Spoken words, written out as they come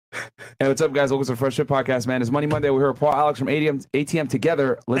Hey, what's up, guys? Welcome to the Fresh Fit Podcast, man. It's Money Monday. We're here with Paul Alex from ATM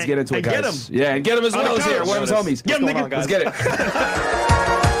together. Let's get into it, guys. Get him. Yeah, and get him as well as here. One of his homies. Get him, nigga. Let's get it.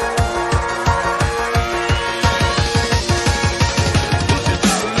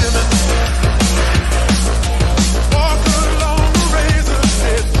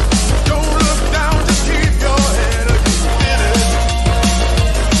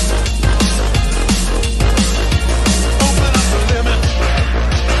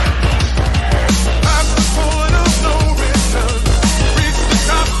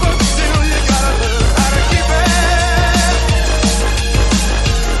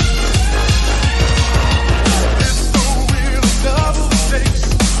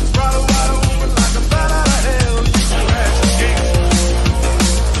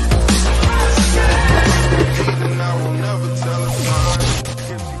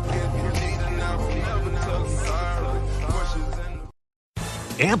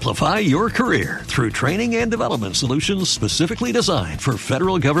 Amplify your career through training and development solutions specifically designed for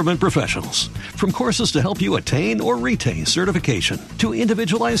federal government professionals. From courses to help you attain or retain certification, to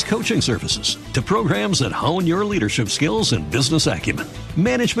individualized coaching services, to programs that hone your leadership skills and business acumen,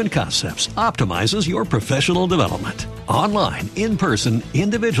 Management Concepts optimizes your professional development. Online, in person,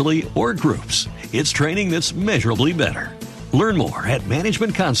 individually, or groups, it's training that's measurably better. Learn more at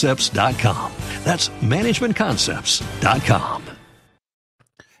managementconcepts.com. That's managementconcepts.com.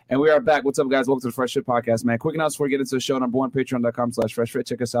 And we are back. What's up, guys? Welcome to the Fresh Fit Podcast, man. Quick announcement before we get into the show. Number one, patreon.com/freshfit.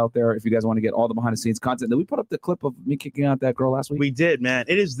 Check us out there if you guys want to get all the behind-the-scenes content. Did we put up the clip of me kicking out that girl last week? We did, man.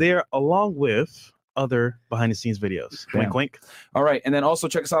 It is there along with other behind-the-scenes videos. Wink, wink. All right. And then also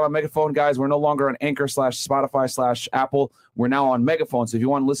check us out on Megaphone, guys. We're no longer on Anchor/Spotify/Apple. We're now on Megaphone. So if you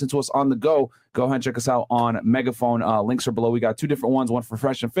want to listen to us on the go ahead and check us out on Megaphone. Links are below. We got two different ones, one for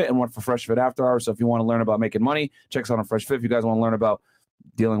Fresh and Fit and one for Fresh Fit After Hours. So if you want to learn about making money, check us out on Fresh Fit. If you guys want to learn about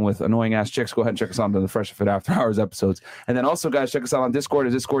dealing with annoying ass chicks, go ahead and check us out on the Fresh and Fit After Hours episodes. And then also, guys, check us out on Discord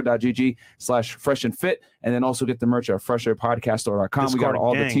at discord.gg/fresh and fit. And then also get the merch at freshairpodcast.com. We got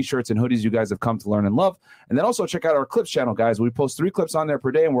all the t-shirts and hoodies you guys have come to learn and love. And then also check out our clips channel, guys. We post 3 clips on there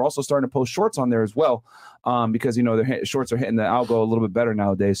per day, and we're also starting to post shorts on there as well, because the shorts are hitting the algo a little bit better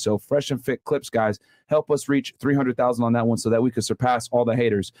nowadays. So Fresh and Fit clips, guys, help us reach 300,000 on that one so that we could surpass all the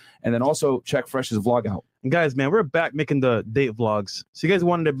haters. And then also check Fresh's vlog out. And guys, man, we're back making the date vlogs. So you guys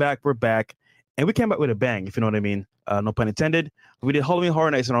wanted it back, we're back. And we came back with a bang, if you know what I mean. No pun intended. We did Halloween Horror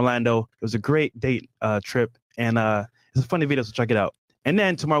Nights in Orlando. It was a great date trip. And it's a funny video, so check it out. And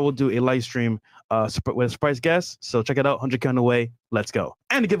then tomorrow we'll do a live stream with a surprise guest. So check it out. 100K on the way. Let's go.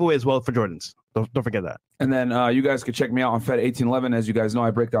 And a giveaway as well for Jordans. Don't forget that. And then you guys can check me out on Fed 1811. As you guys know,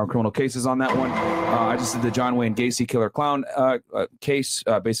 I break down criminal cases on that one. I just did the John Wayne Gacy killer clown case.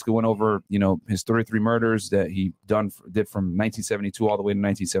 Basically went over, his 33 murders that he did from 1972 all the way to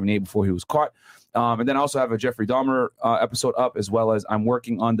 1978 before he was caught. And then I also have a Jeffrey Dahmer episode up, as well as I'm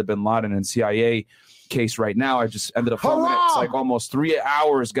working on the Bin Laden and CIA case right now. I just ended up filming it. It's like almost 3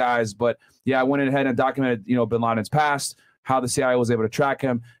 hours, guys. But yeah, I went ahead and documented, Bin Laden's past, how the CIA was able to track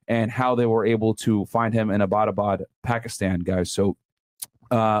him, and how they were able to find him in Abbottabad, Pakistan, guys. So,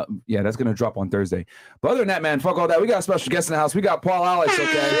 yeah, that's going to drop on Thursday. But other than that, man, fuck all that. We got a special guest in the house. We got Paul Alex,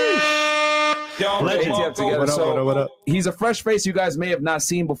 okay? What up? He's a fresh face you guys may have not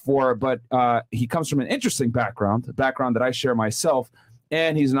seen before, but he comes from an interesting background, a background that I share myself.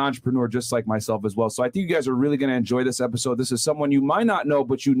 And he's an entrepreneur just like myself as well. So I think you guys are really going to enjoy this episode. This is someone you might not know,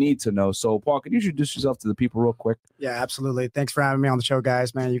 but you need to know. So, Paul, can you introduce yourself to the people real quick? Yeah, absolutely. Thanks for having me on the show,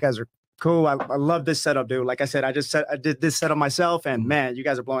 guys. Man, you guys are cool. I love this setup, dude. Like I said, I did this setup myself, and man, you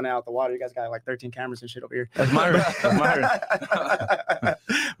guys are blowing it out the water. You guys got like 13 cameras and shit over here. That's Myron.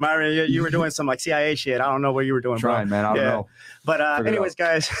 Myron, you were doing some like CIA shit. I don't know what you were doing, Trying, bro. man. I don't know. But anyways,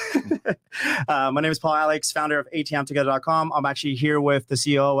 guys, my name is Paul Alex, founder of ATMtogether.com. I'm actually here with the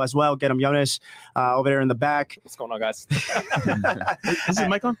CEO as well, Get him Jonas, over there in the back. What's going on, guys? Is the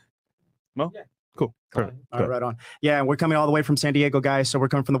mic on? Mo? Yeah. Cool. Perfect. All right, right on. Yeah, and we're coming all the way from San Diego, guys. So we're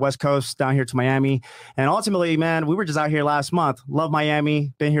coming from the West Coast down here to Miami. And ultimately, man, we were just out here last month. Love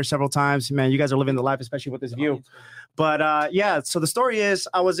Miami. Been here several times. Man, you guys are living the life, especially with this view. But yeah, so the story is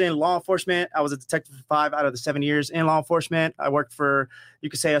I was in law enforcement. I was a detective for 5 out of the 7 years in law enforcement. I worked for, you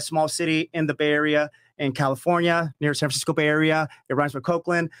could say, a small city in the Bay Area in California, near San Francisco Bay Area. It rhymes with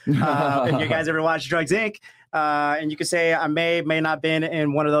Copeland. If you guys ever watch Drugs, Inc., and you could say I may not been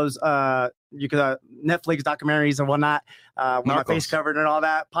in one of those Netflix documentaries or whatnot, with my face covered and all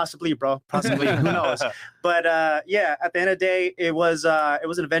that. Possibly, bro. Possibly. Who knows? But yeah, at the end of the day, it was an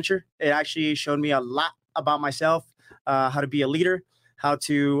adventure. It actually showed me a lot about myself, how to be a leader, how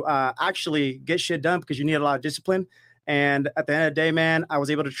to actually get shit done, because you need a lot of discipline. And at the end of the day, man, I was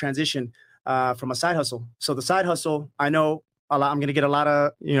able to transition from a side hustle. So the side hustle, I know I'm going to get a lot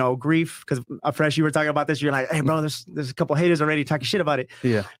of, grief because Fresh, you were talking about this. You're like, hey, bro, there's a couple haters already talking shit about it.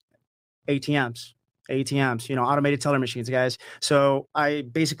 Yeah. ATMs, automated teller machines, guys. So I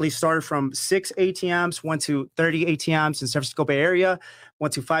basically started from 6 ATMs, went to 30 ATMs in San Francisco Bay Area,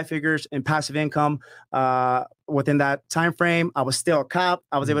 went to 5 figures in passive income. Within that time frame, I was still a cop.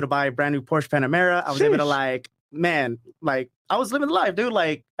 I was able to buy a brand new Porsche Panamera. I was able to I was living the life, dude.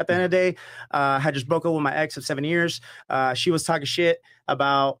 Like at the end of the day, I had just broke up with my ex of 7 years. She was talking shit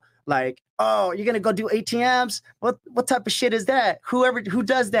about like, oh, you're gonna go do ATMs? What type of shit is that? Who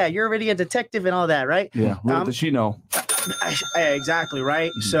does that? You're already a detective and all that, right? Yeah. What does she know? Exactly,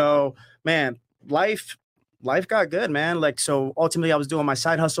 right? Mm-hmm. So, man, life got good, man. Like, so ultimately I was doing my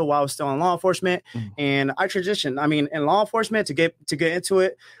side hustle while I was still in law enforcement. Mm-hmm. And I transitioned. I mean, in law enforcement to get into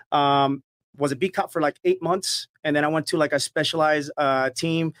it, was a beat cop for like 8 months. And then I went to like a specialized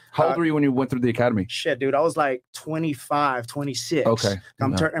team. How old were you when you went through the academy? Shit, dude. I was like 25, 26. Okay.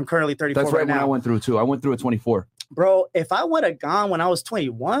 I'm currently 34. That's right when I went through too. I went through at 24. Bro, if I would have gone when I was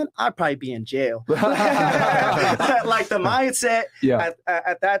 21, I'd probably be in jail. Like the mindset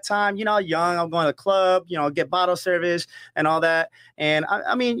at that time, young, I'm going to the club, get bottle service and all that. And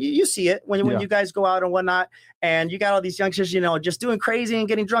I mean, you see it when you guys go out and whatnot, and you got all these youngsters, just doing crazy and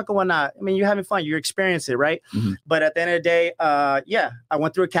getting drunk and whatnot. I mean, you're having fun. You're experiencing it, right? Mm-hmm. But at the end of the day, I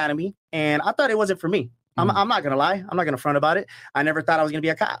went through academy, and I thought it wasn't for me. Mm-hmm. I'm not going to lie. I'm not going to front about it. I never thought I was going to be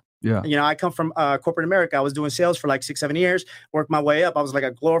a cop. Yeah. I come from corporate America. I was doing sales for like 6-7 years, worked my way up. I was like a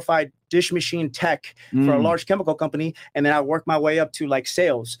glorified dish machine tech for a large chemical company. And then I worked my way up to like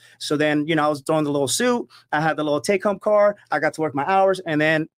sales. So then, I was throwing the little suit. I had the little take home car. I got to work my hours. And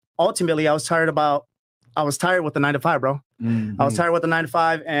then ultimately I was tired with the 9 to 5, bro. Mm-hmm. I was tired with the 9 to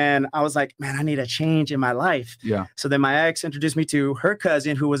 5. And I was like, man, I need a change in my life. Yeah. So then my ex introduced me to her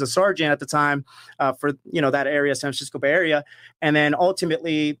cousin, who was a sergeant at the time for, that area, San Francisco Bay Area. And then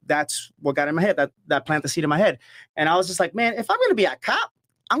ultimately that's what got in my head, that planted the seed in my head. And I was just like, man, if I'm going to be a cop,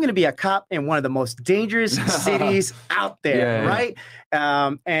 I'm going to be a cop in one of the most dangerous cities out there, right?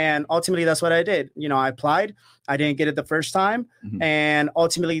 And ultimately, that's what I did. I applied. I didn't get it the first time. Mm-hmm. And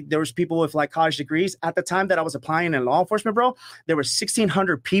ultimately, there was people with like college degrees. At the time that I was applying in law enforcement, bro, there were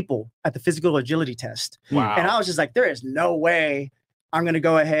 1,600 people at the physical agility test. Wow. And I was just like, there is no way I'm going to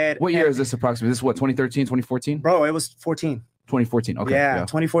go ahead. What year is this approximately? This is what, 2013, 2014? Bro, it was 14. 2014. Okay. Yeah,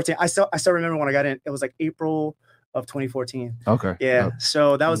 2014. I still remember when I got in. It was like April of 2014. Okay. Yeah.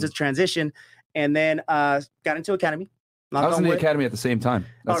 So that was the transition. And then got into academy. I was in the academy at the same time.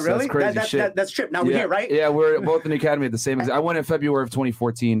 Really? That's crazy shit. That's trip. Now we're here, right? Yeah, we're both in the academy at the same time. I went in February of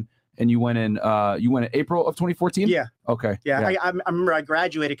 2014, and you went in April of 2014? Yeah. Okay. Yeah. I remember I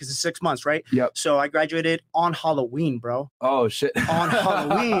graduated because it's 6 months, right? Yep. So I graduated on Halloween, bro. Oh, shit. On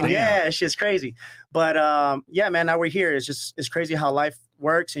Halloween. Yeah, it's just crazy. But man, now we're here. It's crazy how life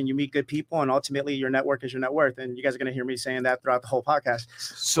works, and you meet good people, and ultimately your network is your net worth. And you guys are going to hear me saying that throughout the whole podcast.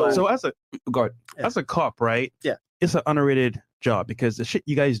 So as a cop, right? Yeah. It's an underrated job because the shit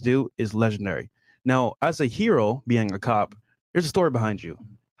you guys do is legendary. Now, as a hero, being a cop, there's a story behind you.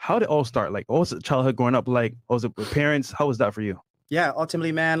 How did it all start? Like, what was it childhood growing up like? What was it with parents? How was that for you? Yeah,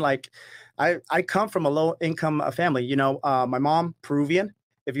 ultimately, man, like I come from a low income family. My mom, Peruvian.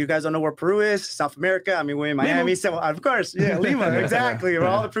 If you guys don't know where Peru is, South America, I mean, we're in Miami. Lima. So, of course, yeah, Lima, exactly. Where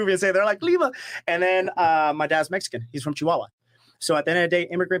all the Peruvians say, they're like, Lima. And then my dad's Mexican. He's from Chihuahua. So at the end of the day,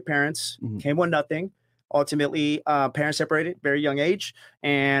 immigrant parents came with nothing. Ultimately, parents separated very young age,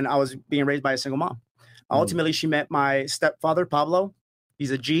 and I was being raised by a single mom. Ultimately, she met my stepfather, Pablo.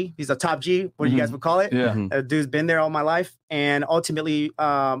 He's a G. He's a top G, what you guys would call it. Yeah. Dude's been there all my life. And ultimately,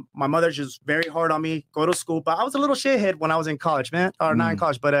 my mother's just very hard on me, go to school. But I was a little shithead when I was in college, man. Or not in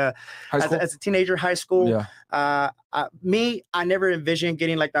college, but as a teenager, high school. Yeah. I never envisioned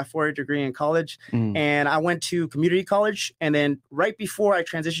getting like that 4-year degree in college. And I went to community college. And then right before I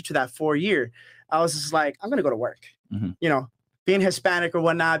transitioned to that 4-year, I was just like, I'm going to go to work. Being Hispanic or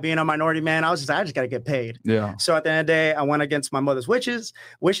whatnot, being a minority man, I just got to get paid. Yeah. So at the end of the day, I went against my mother's wishes.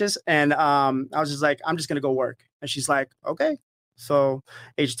 And I was just like, I'm just going to go work. And she's like, okay. So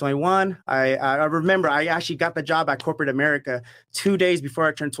age 21, I remember I actually got the job at corporate America 2 days before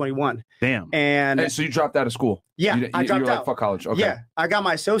I turned 21. Damn. And so you dropped out of school? Yeah, I dropped out. Like, fuck college. Okay. Yeah, I got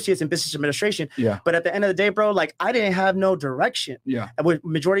my associates in business administration. Yeah. But at the end of the day, bro, like I didn't have no direction. Yeah. Which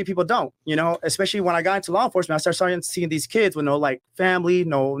majority of people don't, especially when I got into law enforcement, I started seeing these kids with no like family,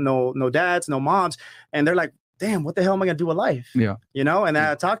 no dads, no moms. And they're like damn, what the hell am I going to do with life? Yeah. You know, and then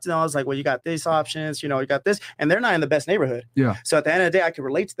I talked to them. I was like, well, you got these options, you know, you got this, and they're not in the best neighborhood. Yeah. So at the end of the day, I could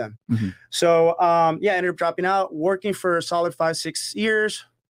relate to them. So, yeah, I ended up dropping out, working for a solid 5-6 years,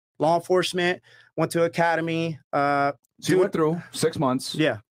 law enforcement, went to academy. So you went through 6 months.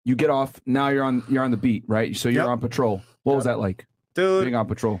 Yeah. You get off. Now you're on the beat, right? So you're on patrol. What was that like? Dude, Being on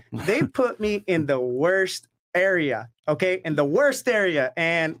patrol. they put me in the worst area. Okay. In the worst area.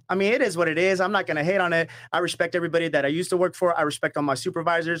 And I mean, it is what it is. I'm not going to hate on it. I respect everybody that I used to work for. I respect all my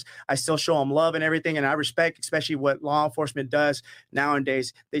supervisors. I still show them love and everything. And I respect, especially what law enforcement does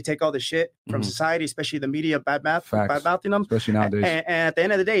nowadays. They take all the shit from society, especially the media, bad mouthing them. Especially nowadays. And at the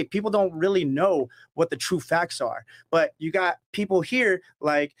end of the day, people don't really know what the true facts are. But you got people here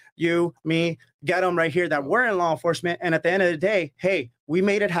like you, me, got them right here that were in law enforcement. And at the end of the day, hey, we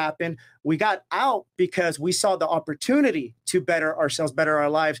made it happen. We got out because we saw the opportunity to better ourselves, better our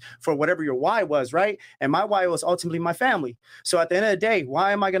lives for whatever your why was, right? And my why was ultimately my family. So at the end of the day,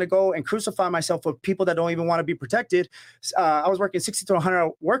 why am I going to go and crucify myself for people that don't even want to be protected? I was working 60 to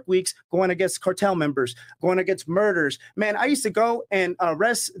 100 work weeks, going against cartel members, going against murders. Man, I used to go and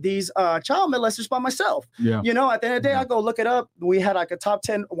arrest these child molesters by myself. Yeah. You know, at the end of the day, I go look it up. We had like a top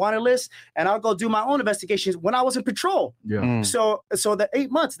 10 wanted list, and I'll go do my own investigations when I was in patrol. Yeah. So the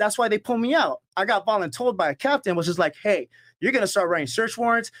 8 months, that's why they pulled me out. I got voluntold by a captain, which is like, hey, you're going to start writing search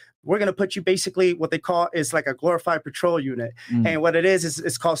warrants. We're going to put you basically what they call is like a glorified patrol unit. And what it is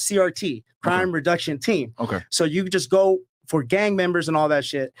it's called CRT, Crime Reduction Team. Okay. So you just go for gang members and all that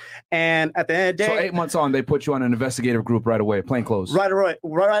shit. And at the end of the day. So 8 months on, they put you on an investigative group right away, plain clothes. Right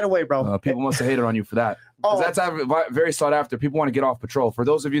away, bro. People must have hated on you for that. That's very sought after. People want to get off patrol. For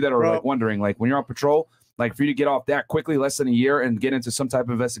those of you that are like wondering, like when you're on patrol, like for you to get off that quickly, less than a year, and get into some type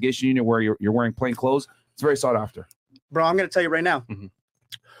of investigation unit where you're wearing plain clothes, it's very sought after. Bro, I'm going to tell you right now,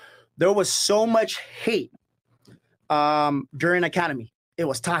 there was so much hate during academy. It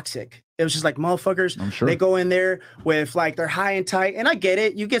was toxic. It was just like motherfuckers. I'm sure. They go in there with like they're high and tight, and I get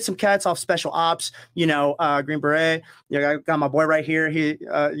it. You get some cats off special ops, you know, Green Beret. You know, I got my boy right here. He,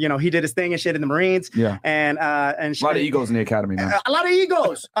 you know, he did his thing and shit in the Marines. Yeah. And a lot of egos in the academy, man. A lot of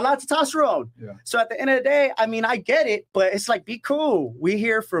egos, a lot of testosterone. Yeah. So at the end of the day, I mean, I get it, but it's like, be cool. We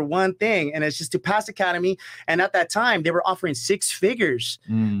here for one thing, and it's just to pass academy. And at that time, they were offering 6 figures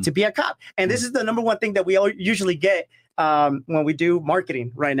to be a cop. And this is the number one thing that we usually get when we do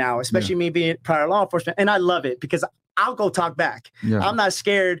marketing right now, especially me being prior law enforcement. And I love it because I'll go talk back. Yeah. I'm not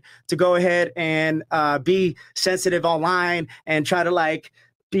scared to go ahead and be sensitive online and try to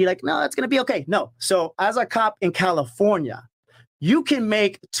be like, no, it's going to be okay. No. So as a cop in California, you can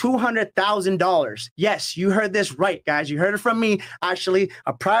make $200,000. Yes, you heard this right, guys. You heard it from me, actually,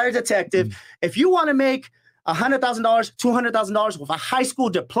 a prior detective. If you want to make $100,000, $200,000 with a high school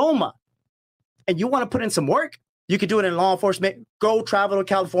diploma, and you want to put in some work, you could do it in law enforcement. Go travel to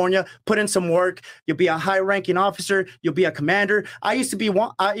California, put in some work. You'll be a high-ranking officer. You'll be a commander. I used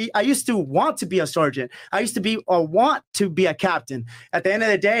to want to be a sergeant. I used to want to be a captain. At the end of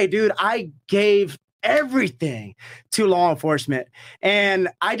the day, dude, I gave everything to law enforcement, and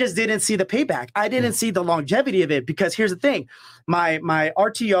I just didn't see the payback. I didn't see the longevity of it because here's the thing. My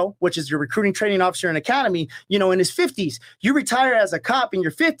RTO, which is your recruiting training officer in academy, you know, in his 50s, you retire as a cop in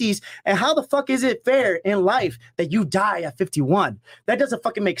your 50s. And how the fuck is it fair in life that you die at 51? That doesn't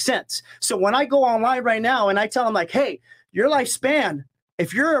fucking make sense. So when I go online right now and I tell them like, hey, your lifespan,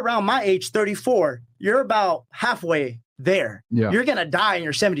 if you're around my age, 34, you're about halfway there. Yeah. You're going to die in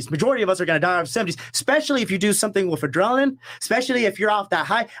your 70s. Majority of us are going to die in our 70s, especially if you do something with adrenaline, especially if you're off that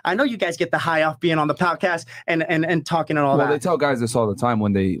high. I know you guys get the high off being on the podcast and talking and all that. Well, they tell guys this all the time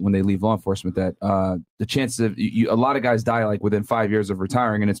when they leave law enforcement that the chances of a lot of guys die like within 5 years of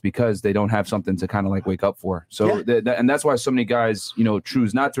retiring, and it's because they don't have something to kind of like wake up for. So and that's why so many guys, you know,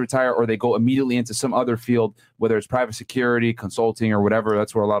 choose not to retire, or they go immediately into some other field, whether it's private security, consulting, or whatever.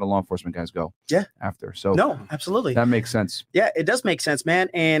 That's where a lot of law enforcement guys go. Yeah. After. So no, absolutely. That makes sense. Yeah, it does make sense, man.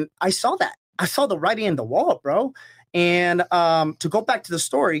 And I saw that. I saw the writing in the wall, bro. And to go back to the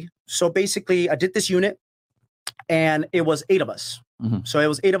story, so basically I did this unit and it was 8 of us. So it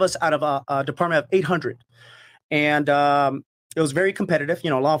was 8 of us out of a department of 800. And it was very competitive.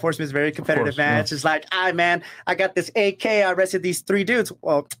 You know, law enforcement is very competitive, man. Yeah. It's just like, man, I got this AK. I arrested these 3 dudes.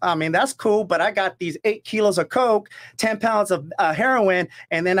 Well, I mean, that's cool, but I got these 8 kilos of coke, 10 pounds of heroin,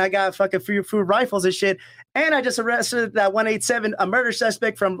 and then I got fucking food rifles and shit. And I just arrested that 187, a murder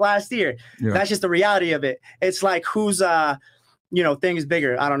suspect from last year. Yeah. That's just the reality of it. It's like who's thing is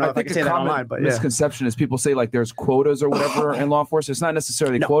bigger. I don't know if I can say that online, but misconception is people say like there's quotas or whatever in law enforcement. It's not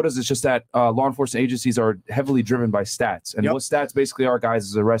necessarily quotas. It's just that law enforcement agencies are heavily driven by stats. And what stats basically are, guys,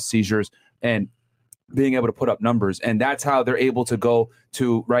 is arrest, seizures, and being able to put up numbers. And that's how they're able to go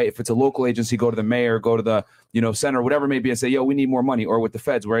to, right, if it's a local agency, go to the mayor, go to the, center, whatever it may be, and say, yo, we need more money. Or with the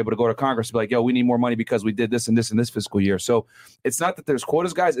feds, we're able to go to Congress and be like, yo, we need more money because we did this and this and this fiscal year. So it's not that there's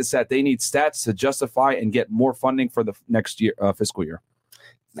quotas, guys. It's that they need stats to justify and get more funding for the next year, fiscal year.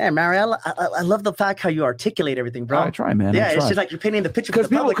 Man, Mario, I love the fact how you articulate everything, bro. I try, man. Yeah, it's just like you're painting the picture for the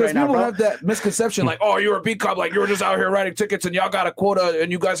public right now, bro. Because people have that misconception, like, oh, you're a beat cop, like you're just out here writing tickets and y'all got a quota and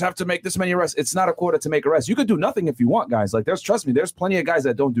you guys have to make this many arrests. It's not a quota to make arrests. You could do nothing if you want, guys. Like, trust me, there's plenty of guys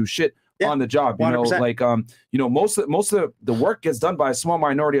that don't do shit on the job. 100%. Most of the work gets done by a small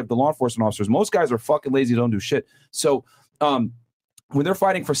minority of the law enforcement officers. Most guys are fucking lazy, don't do shit. So when they're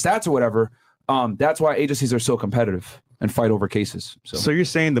fighting for stats or whatever, that's why agencies are so competitive and fight over cases. So you're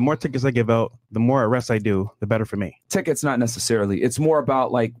saying the more tickets I give out, the more arrests I do, the better for me? Tickets, not necessarily. It's more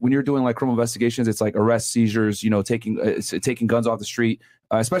about like when you're doing like criminal investigations, it's like arrests, seizures, taking guns off the street,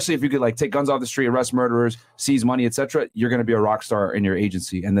 especially if you could like take guns off the street, arrest murderers, seize money, etc. You're going to be a rock star in your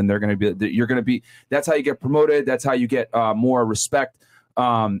agency. And then that's how you get promoted. That's how you get more respect.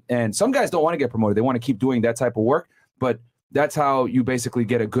 And some guys don't want to get promoted. They want to keep doing that type of work, but that's how you basically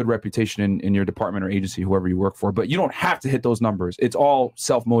get a good reputation in your department or agency, whoever you work for. But you don't have to hit those numbers. It's all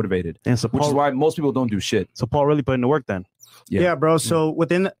self-motivated, which is why most people don't do shit. So Paul really put in the work then. Yeah, bro. So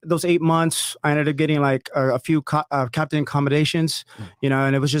within those 8 months, I ended up getting like a few captain accommodations,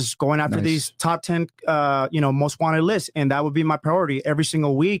 and it was just going after these top 10, most wanted lists. And that would be my priority every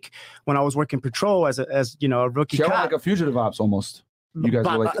single week when I was working patrol as a rookie cop. Like a fugitive ops almost. You guys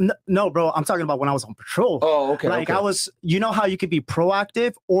were like, no, bro. I'm talking about when I was on patrol. Oh, okay. Like okay. I was, how you could be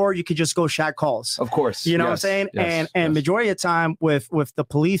proactive or you could just go shag calls. Of course. You know what I'm saying? And majority of the time with the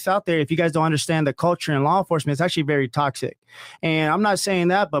police out there, if you guys don't understand the culture in law enforcement, it's actually very toxic. And I'm not saying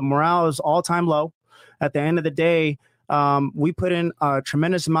that, but morale is all time low. At the end of the day, we put in a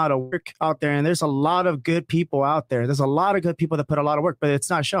tremendous amount of work out there, and there's a lot of good people out there. There's a lot of good people that put a lot of work, but it's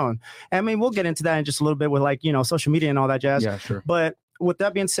not shown. I mean, we'll get into that in just a little bit with like, social media and all that jazz. Yeah, sure. But with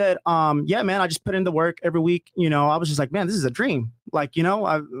that being said, man, I just put in the work every week. I was just like, man, this is a dream. Like,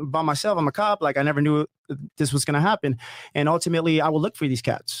 by myself, I'm a cop. Like, I never knew this was going to happen. And ultimately, I would look for these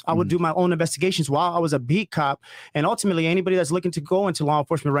cats. I would do my own investigations while I was a beat cop. And ultimately, anybody that's looking to go into law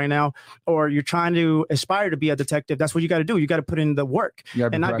enforcement right now, or you're trying to aspire to be a detective, that's what you got to do. You got to put in the work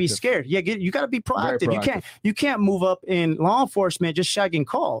and not be scared. Yeah, you got to be proactive. You can't move up in law enforcement just shagging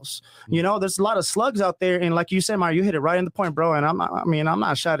calls. There's a lot of slugs out there. And like you said, Mario, you hit it right in the point, bro. And I'm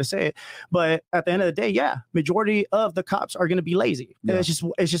not shy to say it. But at the end of the day, yeah, majority of the cops are going to be lazy. Yeah.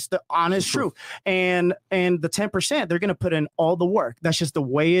 It's just the honest truth. And the 10%, they're going to put in all the work. That's just the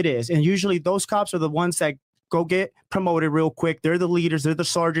way it is. And usually those cops are the ones that go get promoted real quick. They're the leaders. They're the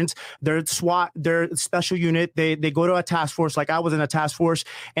sergeants. They're SWAT. They're special unit. They go to a task force, like I was in a task force,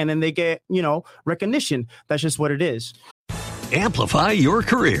 and then they get, recognition. That's just what it is. Amplify your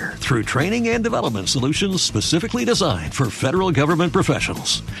career through training and development solutions specifically designed for federal government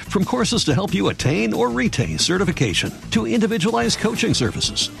professionals. From courses to help you attain or retain certification, to individualized coaching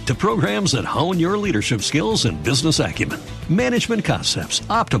services, to programs that hone your leadership skills and business acumen, Management Concepts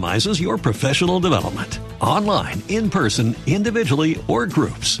optimizes your professional development. Online, in person, individually, or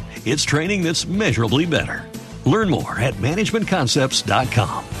groups, it's training that's measurably better. Learn more at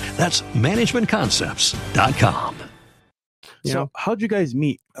managementconcepts.com. That's managementconcepts.com. So how'd you guys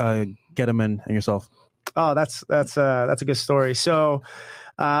meet, Getaman and yourself? Oh, that's a good story. So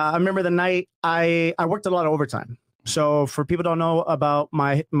I remember the night I worked a lot of overtime. So for people who don't know about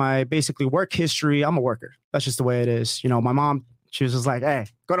my basically work history, I'm a worker. That's just the way it is. My mom, she was just like, hey,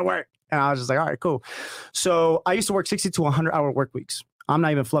 go to work. And I was just like, all right, cool. So I used to work 60 to 100 hour work weeks. I'm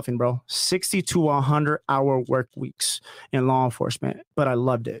not even fluffing, bro. 60 to 100 hour work weeks in law enforcement, but I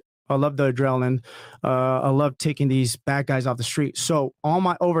loved it. I love the adrenaline. I love taking these bad guys off the street. So on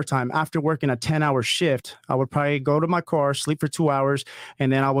my overtime, after working a 10-hour shift, I would probably go to my car, sleep for 2 hours,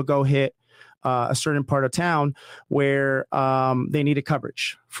 and then I would go hit a certain part of town where they needed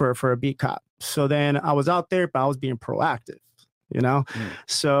coverage for a beat cop. So then I was out there, but I was being proactive.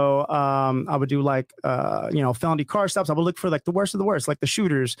 So I would do like felony car stops. I would look for like the worst of the worst, like the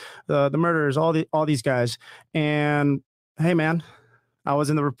shooters, the murderers, all these guys. And hey, man, I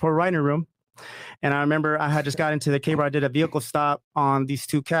was in the report writing room, and I remember I had just got into the cable. I did a vehicle stop on these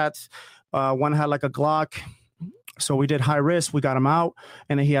two cats. One had like a Glock, so we did high risk. We got him out,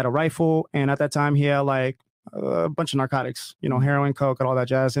 and then he had a rifle. And at that time, he had like a bunch of narcotics, heroin, coke, and all that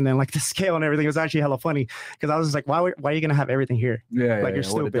jazz, and then like the scale and everything. It was actually hella funny because I was just like, why are you gonna have everything here? Yeah, like you're What a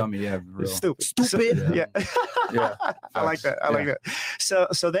stupid. dummy. Yeah, You're real. stupid. Yeah. Yeah. I like that. I like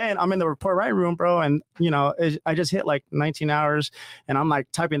that. So then I'm in the report writing room, bro, and I just hit like 19 hours, and I'm like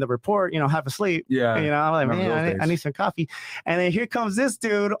typing the report, half asleep. Yeah. I'm like, Remember those man, I days. need some coffee, and then here comes this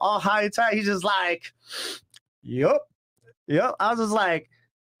dude, all high and tight. He's just like, yup. I was just like,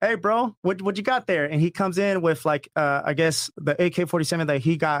 hey, bro, what you got there? And he comes in with like, I guess the AK-47 that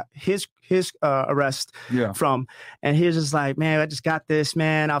he got his arrest from, and he's just like, man, I just got this,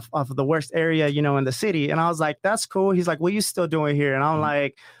 man, off of the worst area, in the city. And I was like, that's cool. He's like, what you still doing here? And I'm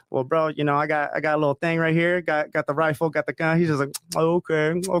like, well, bro, I got a little thing right here. Got the rifle, got the gun. He's just like,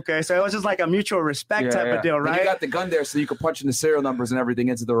 okay. So it was just like a mutual respect type of deal, right? And you got the gun there so you could punch in the serial numbers and everything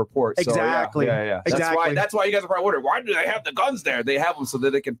into the report. So, Exactly. Yeah. Exactly. That's why you guys are probably wondering, why do they have the guns there? They have them so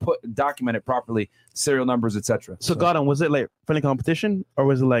that they can document it properly, serial numbers, etc. So, Gordon, was it like friendly competition, or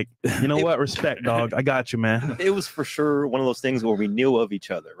was it like, what, respect, dog? I got you, man. It was for sure one of those things where we knew of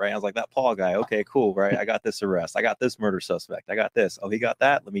each other, right? I was like, that Paul guy, okay, cool, right? I got this arrest, I got this murder suspect, I got this. Oh, he got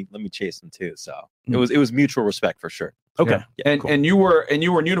that. Let me chase him too. So it was mutual respect for sure. Okay. Yeah, And cool. and you were in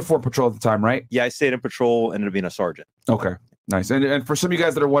uniform patrol at the time, right? Yeah, I stayed in patrol, ended up being a sergeant. Okay. Nice. And for some of you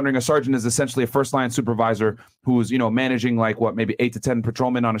guys that are wondering, a sergeant is essentially a first line supervisor who's, managing like maybe 8 to 10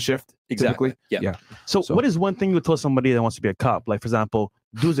 patrolmen on a shift. Exactly. Typically? Yeah. So what is one thing you would tell somebody that wants to be a cop? Like, for example,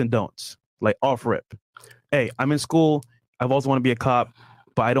 do's and don'ts, like off rip. Hey, I'm in school. I've always wanted to be a cop,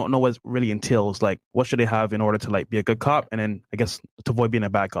 but I don't know what it really entails. Like, what should they have in order to like be a good cop? And then I guess to avoid being a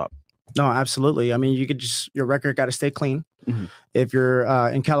bad cop. No, absolutely. I mean, you could your record got to stay clean. Mm-hmm. If you're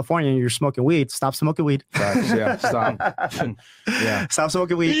in California and you're smoking weed, stop smoking weed. Facts, yeah, stop. Yeah. Stop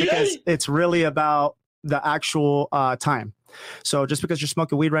smoking weed because it's really about the actual time. So just because you're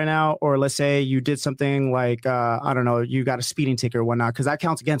smoking weed right now, or let's say you did something like, I don't know, you got a speeding ticket or whatnot, because that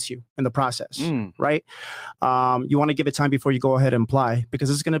counts against you in the process, right? You want to give it time before you go ahead and apply, because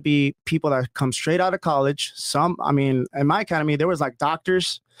it's going to be people that come straight out of college. In my academy, there was like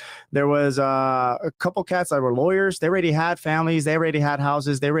doctors. There was a couple cats that were lawyers. They already had families. They already had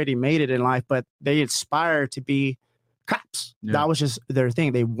houses. They already made it in life, but they aspired to be cops. Yeah. That was just their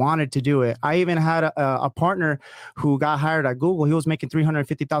thing. They wanted to do it. I even had a partner who got hired at Google. He was making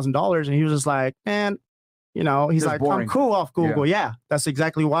 $350,000, and he was just like, man, he's like, boring. I'm cool off Google. Yeah, that's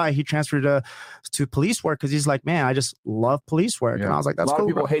exactly why he transferred to police work, because he's like, man, I just love police work. Yeah. And I was like, that's a lot cool.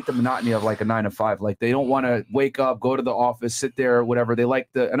 of people hate the monotony of like a 9 to 5. Like they don't want to wake up, go to the office, sit there, whatever. They like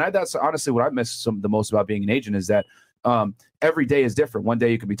that's honestly what I miss the most about being an agent is that every day is different. One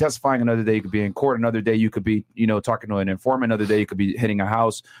day you could be testifying, another day you could be in court, another day you could be, talking to an informant, another day you could be hitting a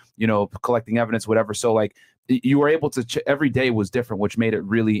house, collecting evidence, whatever. So like you were able to every day was different, which made it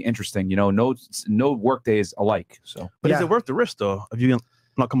really interesting. No work days alike. So, But is it worth the risk though? If you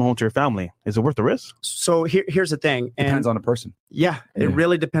not come home to your family, is it worth the risk? So here's the thing. And depends on the person. Yeah, it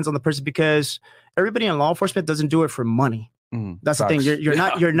really depends on the person, because everybody in law enforcement doesn't do it for money. That's the thing. You're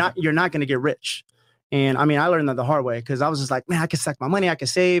not going to get rich. And I mean, I learned that the hard way, because I was just like, man, I can stack my money, I can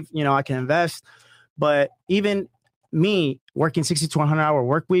save, I can invest. But even me working 60 to 100 hour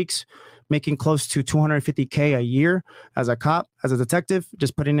work weeks, making close to $250K a year as a cop, as a detective,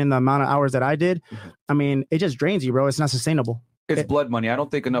 just putting in the amount of hours that I did. I mean, it just drains you, bro. It's not sustainable. It's blood money. I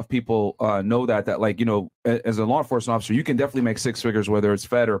don't think enough people know that like, as a law enforcement officer, you can definitely make 6 figures, whether it's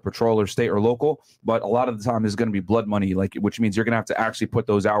fed or patrol or state or local. But a lot of the time is going to be blood money, like, which means you're going to have to actually put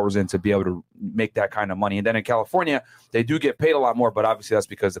those hours in to be able to make that kind of money. And then in California, they do get paid a lot more. But obviously, that's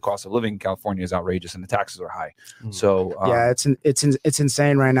because the cost of living in California is outrageous and the taxes are high. So, yeah, it's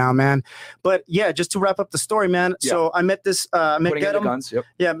insane right now, man. But yeah, just to wrap up the story, man. Yeah. So I met this, met putting in the Gedem. guns. Yep.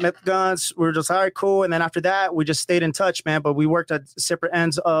 Yeah, met the guns. We were just, all right, cool. And then after that, we just stayed in touch, man. But we worked at separate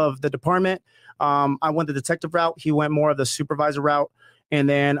ends of the department. I went the detective route. He went more of the supervisor route. And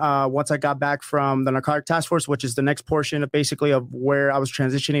then once I got back from the narcotic task force, which is the next portion of basically of where I was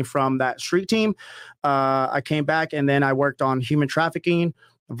transitioning from that street team, I came back and then I worked on human trafficking,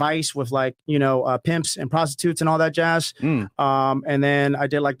 vice with like, pimps and prostitutes and all that jazz. And then I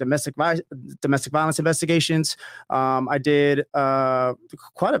did like domestic violence investigations. I did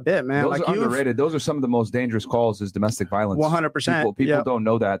quite a bit, man. Those are underrated. Those are some of the most dangerous calls is domestic violence. 100%. People don't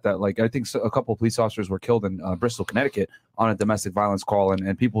know that like, I think a couple of police officers were killed in Bristol, Connecticut on a domestic violence call.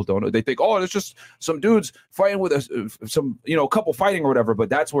 And people don't know. They think, oh, it's just some dudes fighting with some, couple fighting or whatever. But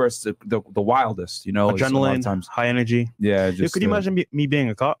that's where it's the wildest, Adrenaline, times. high energy. Yeah. Could you imagine me being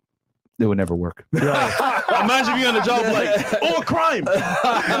a cop? It would never work. Imagine being on the job like, oh, crime.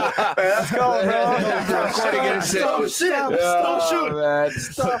 Let's go, bro. Stop shoot. Man.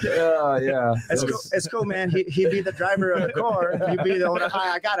 Stop. Yeah. It's cool, man. He'd be the driver of the car. He'd be the owner.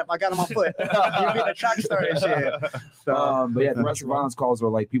 I got him on foot. He'd be the track star and shit. So, but yeah, domestic violence calls are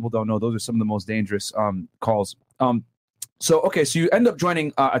like, people don't know, those are some of the most dangerous calls. So you end up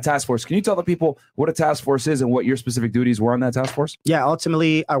joining a task force. Can you tell the people what a task force is and what your specific duties were on that task force? Yeah,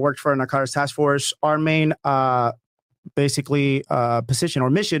 ultimately, I worked for a narcotics task force. Our main position or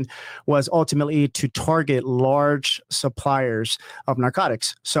mission was ultimately to target large suppliers of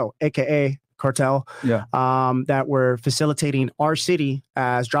narcotics. So, AKA cartel, that were facilitating our city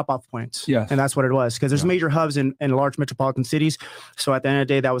as drop-off points. Yes. And that's what it was, because there's major hubs in large metropolitan cities. So at the end of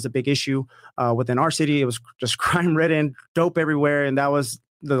the day, that was a big issue within our city. It was just crime-ridden, dope everywhere, and that was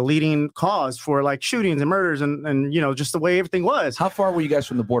the leading cause for like shootings and murders and just the way everything was. How far were you guys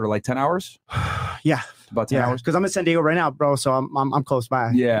from the border? Like 10 hours? Yeah. About 10 hours? Because I'm in San Diego right now, bro. So I'm close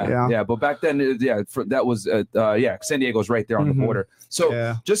by. Yeah. But back then, that was San Diego's right there on the border.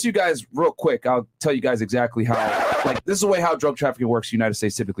 So just you guys, real quick, I'll tell you guys exactly how. Like, this is the way how drug trafficking works in the United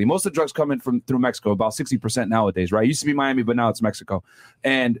States typically. Most of the drugs come in through Mexico, about 60% nowadays, right? It used to be Miami, but now it's Mexico.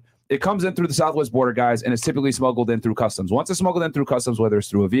 And it comes in through the southwest border, guys, and it's typically smuggled in through customs. Once it's smuggled in through customs, whether it's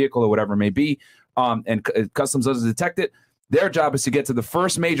through a vehicle or whatever it may be, and customs doesn't detect it, their job is to get to the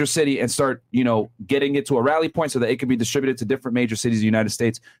first major city and start, getting it to a rally point so that it can be distributed to different major cities in the United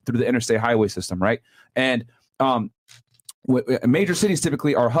States through the interstate highway system, right? And major cities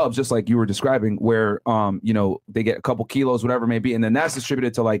typically are hubs, just like you were describing, where they get a couple kilos, whatever it may be, and then that's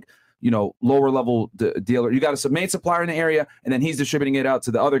distributed to like lower level dealer. You got a main supplier in the area, and then he's distributing it out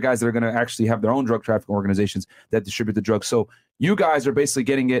to the other guys that are going to actually have their own drug trafficking organizations that distribute the drugs. So you guys are basically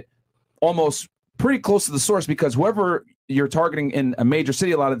getting it almost pretty close to the source, because whoever you're targeting in a major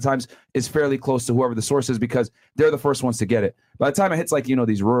city a lot of the times is fairly close to whoever the source is, because they're the first ones to get it. By the time it hits like,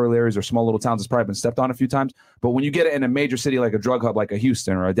 these rural areas or small little towns, it's probably been stepped on a few times. But when you get it in a major city like a drug hub, like a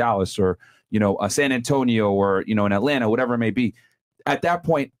Houston or a Dallas or, a San Antonio or, an Atlanta, whatever it may be, at that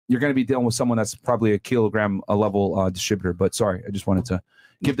point, you're going to be dealing with someone that's probably a kilogram level distributor. But sorry, I just wanted to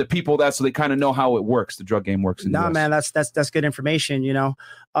give the people that so they kind of know how it works. The drug game works. Nah, man, that's good information.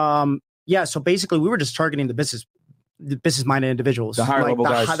 So basically, we were just targeting the business-minded individuals, the higher level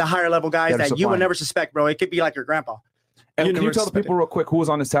guys, the higher level guys that you would never suspect, bro. It could be like your grandpa. And can you tell the people real quick who was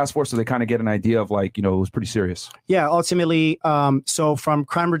on this task force so they kind of get an idea of like, it was pretty serious? Yeah, ultimately, so from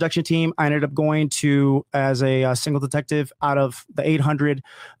crime reduction team, I ended up going to as a single detective out of the 800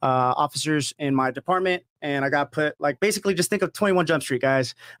 officers in my department. And I got put, like, basically just think of 21 Jump Street,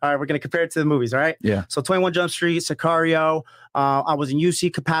 guys. All right, we're going to compare it to the movies, all right? Yeah. So 21 Jump Street, Sicario. I was in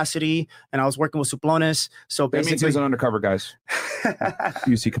UC capacity, and I was working with Suplonis. So basically, that means he's an undercover, guys.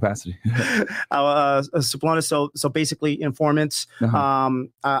 UC capacity. Suplonis. So basically, informants.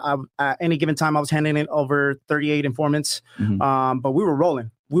 At any given time, I was handling over 38 informants. But we were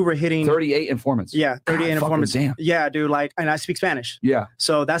rolling. We were hitting 38 informants. Yeah, 38 informants. Damn. Yeah, dude. Like, and I speak Spanish. Yeah.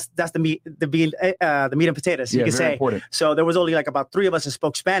 So that's the meat and potatoes. You can say. Important. So there was only like about 3 of us that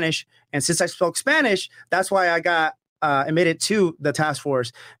spoke Spanish, and since I spoke Spanish, that's why I got admitted to the task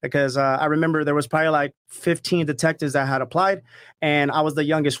force, because I remember there was probably like 15 detectives that had applied, and I was the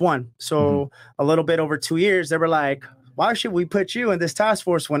youngest one. So a little bit over 2 years, they were like, why should we put you in this task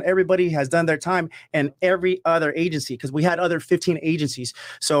force when everybody has done their time in every other agency? Because we had other 15 agencies.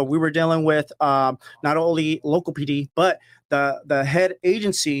 So we were dealing with not only local PD, but the head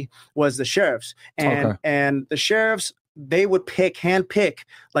agency was the sheriffs. And the sheriffs, they would hand pick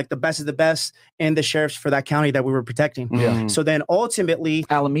like the best of the best in the sheriffs for that county that we were protecting. Yeah. So then ultimately,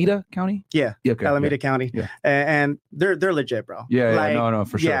 Alameda County? Yeah. Okay, Alameda County. Yeah. And they're legit, bro. Yeah, like, no,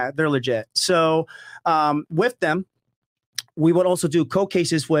 for sure. Yeah, they're legit. So with them, we would also do cold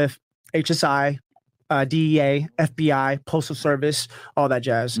cases with HSI, DEA, FBI, Postal Service, all that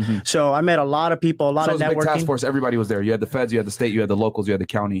jazz. So I met a lot of people, a lot of networking. Big task force, everybody was there. You had the feds, you had the state, you had the locals, you had the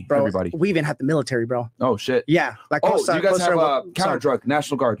county, bro, everybody. We even had the military, bro. Oh, shit. Yeah. Like, you guys have counter drug,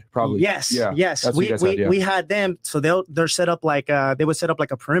 National Guard, probably. Yes. Yeah. Yes. We had them. So they're set up like, they would set up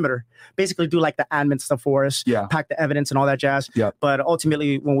like a perimeter, basically do like the admin stuff for us, pack the evidence and all that jazz. Yeah. But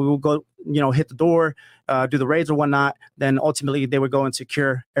ultimately, when we would go, hit the door, do the raids or whatnot, then ultimately they would go and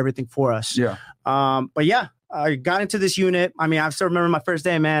secure everything for us. Yeah. But yeah, I got into this unit. I mean, I still remember my first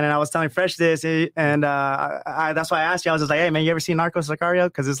day, man, and I was telling Fresh this, and that's why I asked you. I was just like, hey, man, you ever seen Narcos Sicario?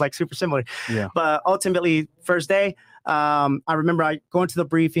 Because it's like super similar. Yeah. But ultimately, first day, I remember I going to the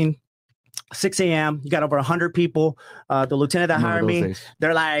briefing, 6 a.m. You got over 100 people. The lieutenant that hired me,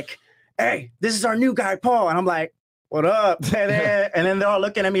 they're like, hey, this is our new guy, Paul. And I'm like, what up? And then they're all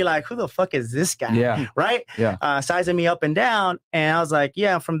looking at me like, who the fuck is this guy? Yeah. Right? Yeah. Sizing me up and down. And I was like,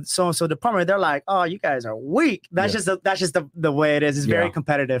 yeah, I'm from so-and-so department. They're like, oh, you guys are weak. That's just the way it is. It's very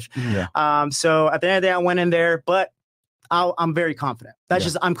competitive. Yeah. So at the end of the day, I went in there, but I'm very confident.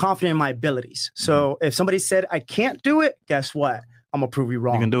 I'm confident in my abilities. So if somebody said I can't do it, guess what? I'm gonna prove you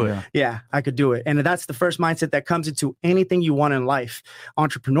wrong. You can do it. Yeah, I could do it. And that's the first mindset that comes into anything you want in life.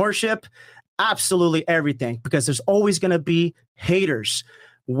 Entrepreneurship, absolutely everything, because there's always gonna be haters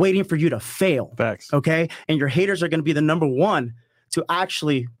waiting for you to fail. Facts. Okay. And your haters are gonna be the number one to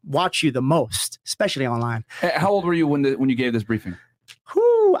actually watch you the most, especially online. How old were you when you gave this briefing?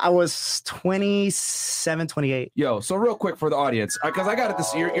 I was 27, 28. Yo, so real quick for the audience, because I got it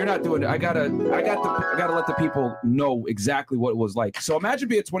this year. You're not doing it. I gotta let the people know exactly what it was like. So imagine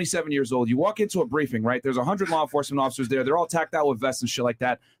being 27 years old. You walk into a briefing, right? There's 100 law enforcement officers there. They're all tacked out with vests and shit like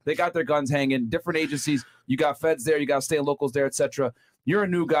that. They got their guns hanging. Different agencies. You got feds there. You got state and locals there, etc. You're a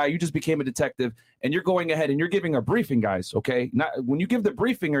new guy. You just became a detective, and you're going ahead and you're giving a briefing, guys. Okay, not when you give the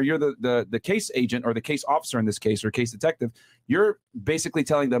briefing, or you're the case agent or the case officer in this case, or case detective. You're basically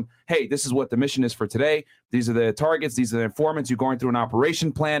telling them, hey, this is what the mission is for today. These are the targets. These are the informants. You're going through an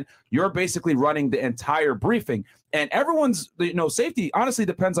operation plan. You're basically running the entire briefing. And everyone's, safety honestly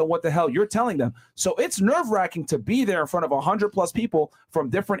depends on what the hell you're telling them. So it's nerve-wracking to be there in front of 100+ people from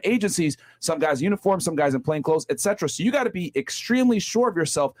different agencies, some guys in uniform, some guys in plain clothes, etc. So you got to be extremely sure of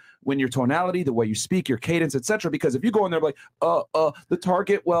yourself when your tonality, the way you speak, your cadence, etc. Because if you go in there like, the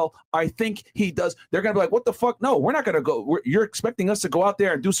target, well, I think he does, they're going to be like, what the fuck? No, we're not going to go. You're expecting us to go out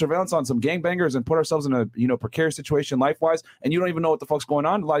there and do surveillance on some gangbangers and put ourselves in a precarious situation life-wise, and you don't even know what the fuck's going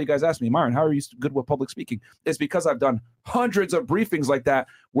on. A lot of you guys ask me, Myron, how are you good with public speaking? It's because I've done hundreds of briefings like that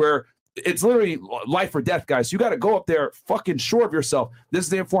where it's literally life or death, guys. You got to go up there fucking sure of yourself. This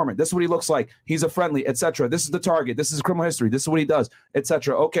is the informant. This is what he looks like. He's a friendly, etc. This is the target. This is criminal history. This is what he does,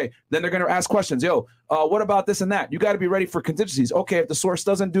 etc. Okay. Then they're going to ask questions. Yo, what about this and that? You got to be ready for contingencies. Okay, if the source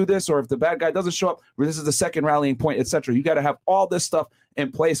doesn't do this, or if the bad guy doesn't show up, or this is the second rallying point, etc. You got to have all this stuff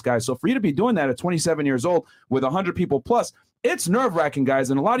in place, guys. So for you to be doing that at 27 years old with 100 people plus, it's nerve-wracking,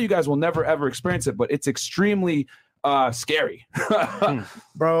 guys. And a lot of you guys will never, ever experience it, but it's extremely scary.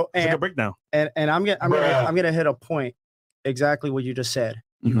 Bro. It's like a breakdown. And I'm gonna hit a point, exactly what you just said.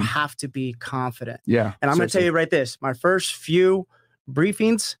 You have to be confident. Yeah. And I'm gonna tell you right this. My first few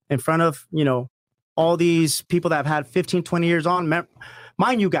briefings in front of, all these people that have had 15, 20 years on,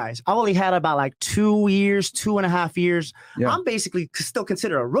 mind you guys, I only had about like 2.5 years. Yeah. I'm basically still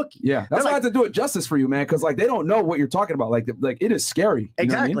considered a rookie. Yeah. That's why I have to do it justice for you, man. Cause like, they don't know what you're talking about. Like it is scary. You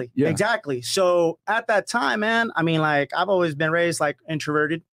know what I mean? Yeah. Exactly. So at that time, man, I mean, like I've always been raised like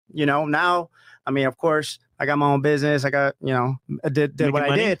introverted, now, I mean, of course I got my own business. I got, did what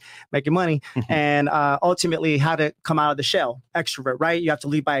I did, making money, and ultimately had to come out of the shell, extrovert, right? You have to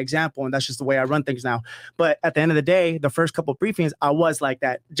lead by example, and that's just the way I run things now. But at the end of the day, the first couple of briefings, I was like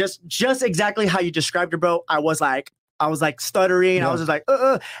that, just exactly how you described it, bro. I was like stuttering. Yeah. I was just like,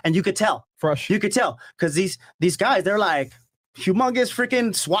 and you could tell, fresh. You could tell because these guys, they're like humongous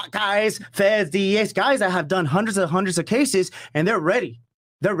freaking SWAT guys, feds, DEAs, guys that have done hundreds of cases, and they're ready.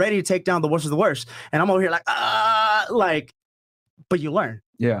 They're ready to take down the worst of the worst. And I'm over here but you learn.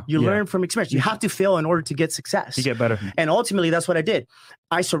 Yeah. You learn from experience. You have to fail in order to get success. You get better. And ultimately, that's what I did.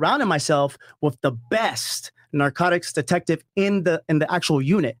 I surrounded myself with the best narcotics detective in the actual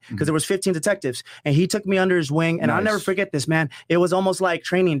unit, because there was 15 detectives, and he took me under his wing. And I'll never forget this, man. It was almost like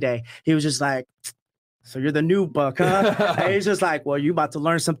training day. He was just like, so you're the new buck, huh? And he's just like, well, you about to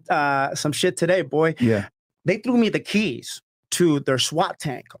learn some shit today, boy. Yeah. They threw me the keys to their SWAT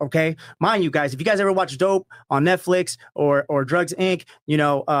tank. Okay. Mind you guys, if you guys ever watch Dope on Netflix or Drugs Inc.,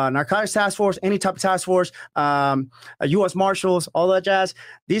 Narcotics Task Force, any type of task force, U.S. Marshals, all that jazz,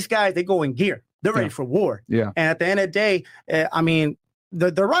 these guys, they go in gear. They're ready for war. Yeah. And at the end of the day, I mean,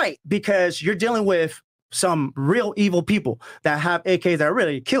 they're right, because you're dealing with some real evil people that have AKs that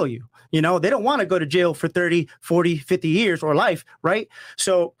really kill you. They don't want to go to jail for 30, 40, 50 years or life, right?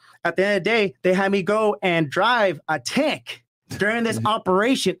 So at the end of the day, they had me go and drive a tank during this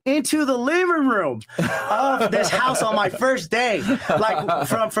operation into the living room of this house on my first day, like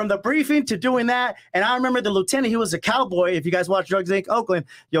from the briefing to doing that. And I remember the lieutenant, he was a cowboy. If you guys watch Drugs Inc. Oakland,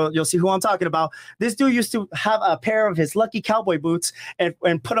 you'll see who I'm talking about. This dude used to have a pair of his lucky cowboy boots and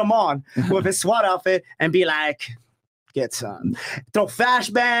put them on with his SWAT outfit and be like, get some, throw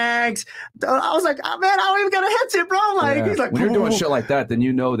flashbangs. I was like, oh, man, I don't even got a headset, bro. Like, he's like, when you're doing shit like that, then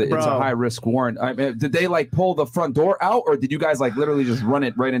you know that it's a high risk warrant. I mean, did they like pull the front door out, or did you guys like literally just run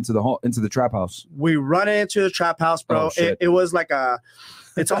it right into the trap house? We run it into the trap house, bro. Oh, it was like a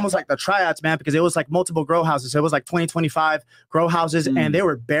it's almost like the tryouts, man, because it was like multiple grow houses. So it was like 20-25 grow houses, and they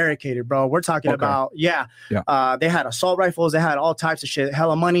were barricaded, bro. We're talking about, they had assault rifles. They had all types of shit,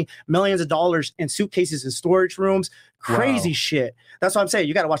 hella money, millions of dollars in suitcases and storage rooms. Crazy shit. That's what I'm saying.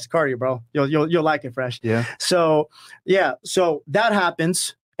 You got to watch the cardio, bro. You'll like it, Fresh. Yeah. So that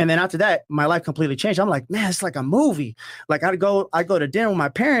happens. And then after that, my life completely changed. I'm like, man, it's like a movie. Like I go to dinner with my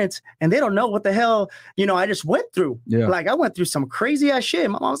parents and they don't know what the hell, I just went through. Yeah. Like I went through some crazy ass shit.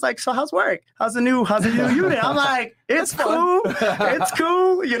 My mom was like, so how's work? How's the new unit? I'm like, it's cool. It's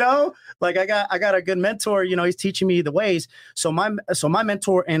cool. Like I got a good mentor, he's teaching me the ways. So my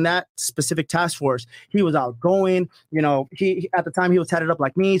mentor in that specific task force, he was outgoing, he at the time he was tatted up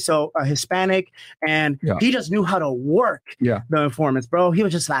like me. So a Hispanic, and he just knew how to work the informants, bro. He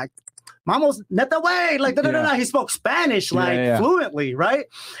was just like, Mamos, neta way, like he spoke Spanish fluently, right?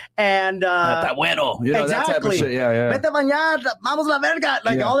 And Neta bueno, exactly. That type of shit. Yeah. Vete bañar, vamos la verga,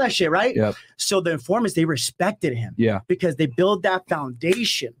 like all that shit, right? Yep. So the informants, they respected him, because they built that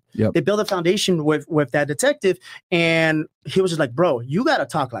foundation. Yep. They built a foundation with that detective, and he was just like, bro, you got to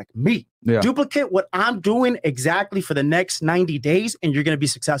talk like me. Yeah. Duplicate what I'm doing exactly for the next 90 days, and you're going to be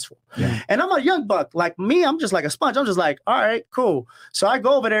successful. Yeah. And I'm a young buck. Like me, I'm just like a sponge. I'm just like, all right, cool. So I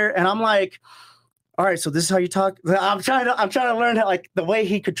go over there, and I'm like, all right, so this is how you talk. I'm trying to learn how, like, the way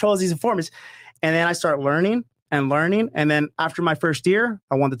he controls these informants. And then I start learning. And then after my first year,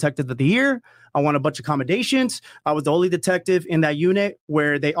 I won Detective of the Year. I won a bunch of commendations. I was the only detective in that unit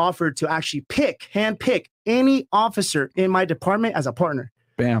where they offered to actually handpick any officer in my department as a partner.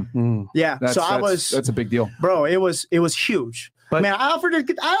 Bam. Yeah. That's a big deal, bro. It was huge. But man, I offered it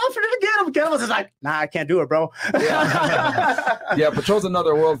again. Ken was just like, nah, I can't do it, bro. Yeah, patrol's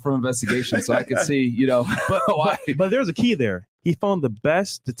another world from investigation, so I could see, but why. But there's a key there. He found the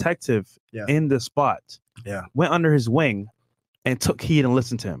best detective in the spot. Yeah. Went under his wing and took heed and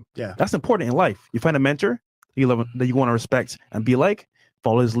listened to him. Yeah. That's important in life. You find a mentor that you want to respect and be like,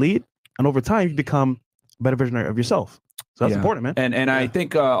 follow his lead, and over time you become a better version of yourself. So that's important, man. And I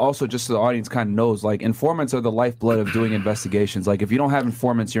think also just so the audience kind of knows, like, informants are the lifeblood of doing investigations. Like, if you don't have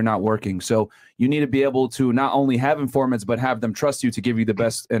informants, you're not working. So you need to be able to not only have informants, but have them trust you to give you the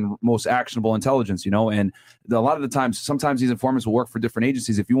best and most actionable intelligence, and a lot of the times, sometimes these informants will work for different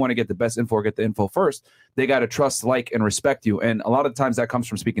agencies. If you want to get the best info or get the info first, they got to trust, like, and respect you. And a lot of times that comes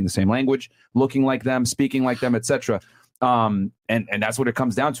from speaking the same language, looking like them, speaking like them, etc. And that's what it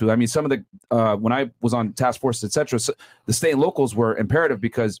comes down to. I mean, some of the when I was on task force, etc., the state and locals were imperative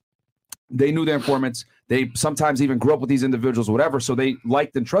because they knew their informants. They sometimes even grew up with these individuals, or whatever. So they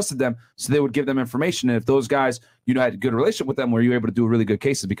liked and trusted them. So they would give them information. And if those guys, had a good relationship with them, were you able to do really good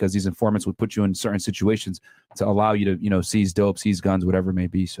cases because these informants would put you in certain situations to allow you to, seize dope, seize guns, whatever it may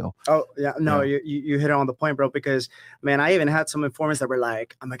be. So. Oh yeah, no, yeah. You hit it on the point, bro. Because man, I even had some informants that were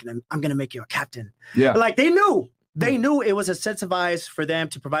like, I'm gonna make you a captain. Yeah. Like they knew. They knew it was incentivized for them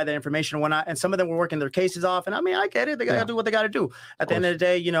to provide that information and whatnot. And some of them were working their cases off. And I mean, I get it. They got to do what they got to do. At the end of the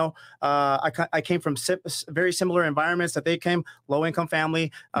day, I came from very similar environments that they came, low income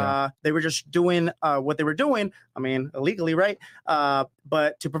family. They were just doing what they were doing. I mean, illegally, right?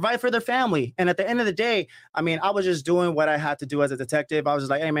 But to provide for their family. And at the end of the day, I mean, I was just doing what I had to do as a detective. I was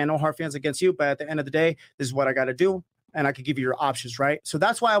just like, hey, man, no hard feelings against you. But at the end of the day, this is what I got to do. And I could give you your options, right? So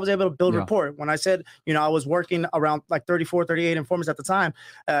that's why I was able to build rapport. When I said, I was working around like 34, 38 informants at the time,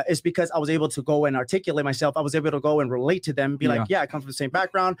 it's because I was able to go and articulate myself. I was able to go and relate to them, be like, I come from the same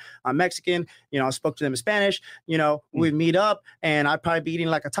background. I'm Mexican. I spoke to them in Spanish. We'd meet up and I'd probably be eating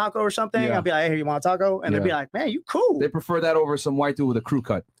like a taco or something. I'd be like, hey, you want a taco? And they'd be like, man, you cool. They prefer that over some white dude with a crew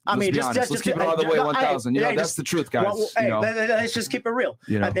cut. I mean, let's keep it all the way 1,000. That's the truth, guys. Well, let's just keep it real.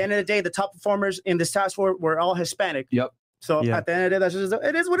 At the end of the day, the top performers in this task force were all Hispanic. Yep. So at the end of the day,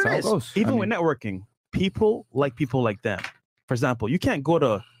 it is what it is. Even with networking, people like them. For example, you can't go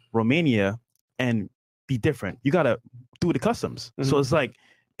to Romania and be different. You got to do the customs. Mm-hmm. So it's like,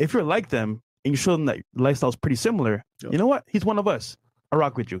 if you're like them and you show them that lifestyle is pretty similar, you know what? He's one of us. I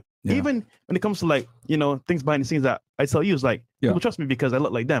rock with you. Yeah. Even when it comes to things behind the scenes that I tell you, is like, people trust me because I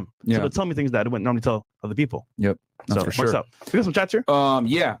look like them. So they'll tell me things that I wouldn't normally tell other people. Yep. That's for sure. What's up? We got some chat here?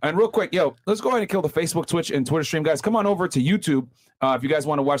 Yeah. And real quick, let's go ahead and kill the Facebook, Twitch, and Twitter stream. Guys, come on over to YouTube. If you guys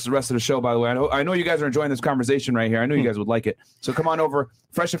want to watch the rest of the show, by the way, I know you guys are enjoying this conversation right here. I know you guys would like it. So come on over.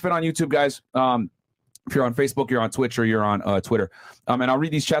 Fresh and Fit on YouTube, guys. If you're on Facebook, you're on Twitch, or you're on Twitter. And I'll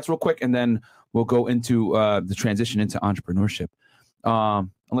read these chats real quick, and then we'll go into the transition into entrepreneurship.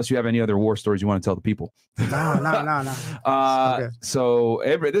 Unless you have any other war stories you want to tell the people. No. Okay. So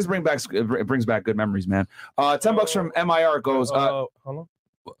this brings back good memories, man. $10 from MIR goes. Hold on.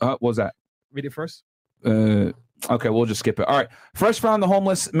 What was that? Read it first. Okay, we'll just skip it. All right. Fresh found the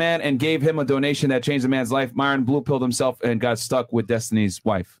homeless man and gave him a donation that changed the man's life. Myron blue pilled himself and got stuck with Destiny's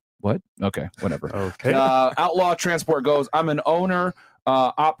wife. What? Okay, whatever. Okay. Outlaw Transport goes, I'm an owner,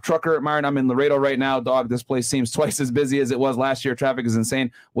 op trucker. Myron, I'm in Laredo right now. Dog, this place seems twice as busy as it was last year. Traffic is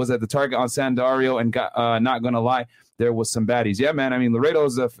insane. Was at the Target on San Dario and got, not going to lie, there was some baddies. Yeah, man. I mean, Laredo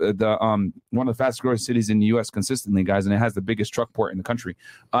is one of the fastest growing cities in the U.S. consistently, guys, and it has the biggest truck port in the country.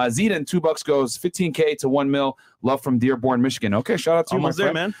 Zedin, $2 goes $15K to $1 mil. Love from Dearborn, Michigan. Okay, shout out to you, Almost my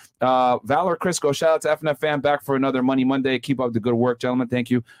there, friend. man. Valor Crisco, shout out to FNF fan back for another Money Monday. Keep up the good work, gentlemen.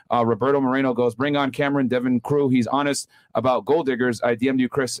 Thank you. Roberto Moreno goes, bring on Cameron Devin Crew. He's honest about gold diggers. I DM'd you,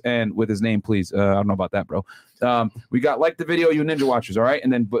 Chris, and with his name, please. I don't know about that, bro. We got like the video, you Ninja Watchers, all right?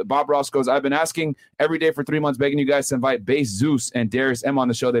 And then Bob Ross goes, I've been asking every day for 3 months, begging you guys to invite Base Zeus and Darius M on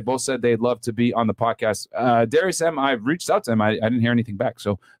the show. They both said they'd love to be on the podcast. Darius M, I've reached out to him. I didn't hear anything back,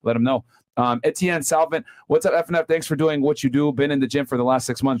 so let him know. Etienne Salvant, what's up, FNF? Thanks for doing what you do. Been in the gym for the last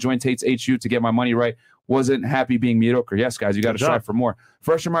 6 months. Joined Tate's HU to get my money right. Wasn't happy being mediocre. Yes, guys, you got to strive for more.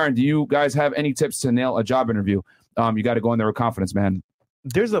 Fresh and Myron, do you guys have any tips to nail a job interview? You got to go in there with confidence, man.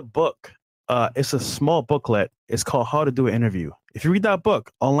 There's a book. It's a small booklet. It's called How to Do an Interview. If you read that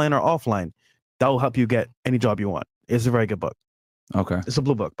book, online or offline, that will help you get any job you want. It's a very good book. Okay. It's a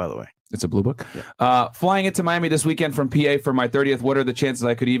blue book, by the way. It's a blue book. Yeah. Flying into Miami this weekend from PA for my 30th. What are the chances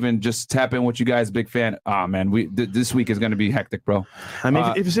I could even just tap in with you guys? Big fan. Ah, man, this week is going to be hectic, bro. I mean,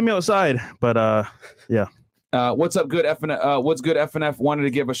 if you see me outside, but yeah. What's up, good FNF? What's good, FNF? Wanted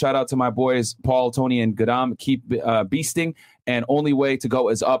to give a shout out to my boys, Paul, Tony, and Gadam. Keep beasting, and only way to go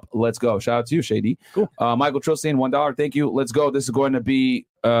is up. Let's go. Shout out to you, Shady. Cool. Michael Trilstein, $1. Thank you. Let's go. This is going to be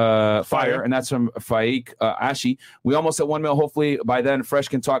fire, and that's from Faik Ashi. We almost at 1 mil. Hopefully by then, Fresh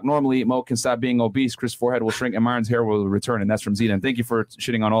can talk normally. Mo can stop being obese. Chris' forehead will shrink, and Myron's hair will return. And that's from Zidane. Thank you for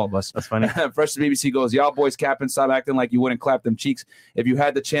shitting on all of us. That's funny. Fresh to BBC goes, y'all boys capping. Stop acting like you wouldn't clap them cheeks. If you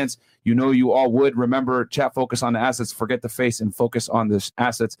had the chance, you know you all would. Remember, chat, focus on the assets. Forget the face and focus on the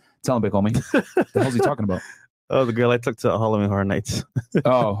assets. Tell him, big homie. The hell's he talking about? Oh, the girl I took to Halloween Horror Nights.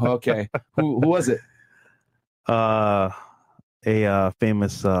 Oh, okay. Who was it? A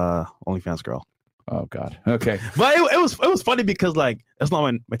famous OnlyFans girl. Oh God. Okay. But it was funny because like it's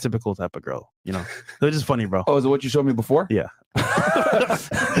not my typical type of girl, you know. It was just funny, bro. Oh, is it what you showed me before? Yeah. That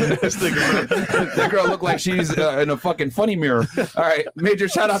girl looked like she's in a fucking funny mirror. All right, major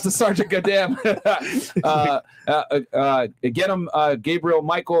shout out to Sergeant Goddamn. Get him, Gabriel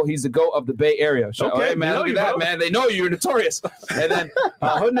Michael. He's the GOAT of the Bay Area. Okay, man, look at that, man. They know you're notorious. And then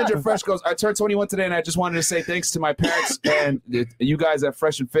Hood Ninja Fresh goes, I turned 21 today, and I just wanted to say thanks to my parents and you guys at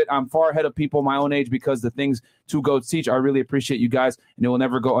Fresh and Fit. I'm far ahead of people my own age because the things two goats teach. I really appreciate you guys, and it will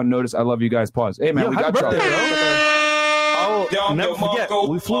never go unnoticed. I love you guys. Pause. Hey, man, we got y'all. Oh, never forget,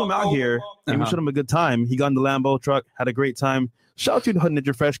 we flew him out here and we showed him a good time. He got in the Lambo truck, had a great time. Shout out to Hood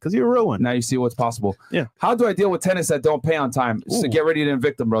Ninja Fresh because you're a real one. Now you see what's possible. Yeah. How do I deal with tenants that don't pay on time? So get ready to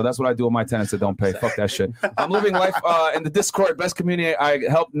evict them, bro. That's what I do with my tenants that don't pay. Fuck that shit. I'm living life in the Discord. Best community. I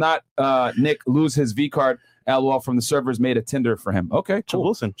helped not Nick lose his V card. LOL from the servers made a Tinder for him. Okay, cool.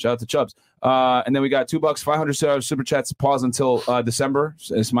 Wilson. Shout out to Chubbs. And then we got $2, 500 super chats. Pause until December.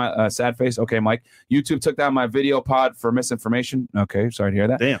 It's my sad face. Okay, Mike. YouTube took down my video pod for misinformation. Okay, sorry to hear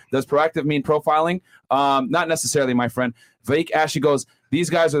that. Damn. Does proactive mean profiling? Not necessarily, my friend. Vaik Ashley goes, these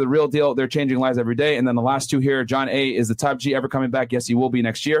guys are the real deal. They're changing lives every day. And then the last two here, John A. is the top G ever coming back. Yes, he will be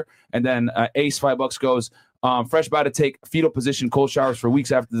next year. And then Ace, $5 goes, Fresh about to take fetal position cold showers for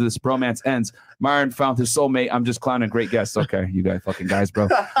weeks after this bromance ends. Myron found his soulmate. I'm just clowning. Great guest. Okay, you guys fucking guys, bro.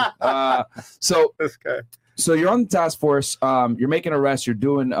 So you're on the task force. You're making arrests. You're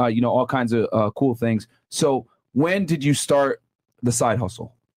doing all kinds of cool things. So when did you start the side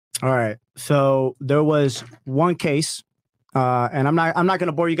hustle? All right. So there was one case, and I'm not going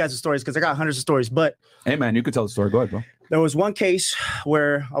to bore you guys with stories because I got hundreds of stories. But hey, man, you could tell the story. Go ahead, bro. There was one case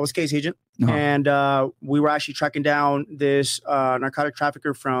where I was case agent, and we were actually tracking down this narcotic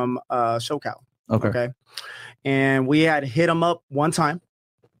trafficker from SoCal. Okay. And we had hit him up one time,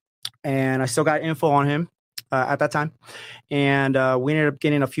 and I still got info on him at that time. And we ended up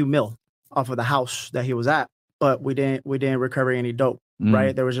getting a few mil off of the house that he was at, but we didn't recover any dope.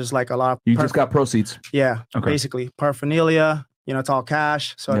 Right? There was just like a lot of you just got proceeds. Yeah, basically paraphernalia. It's all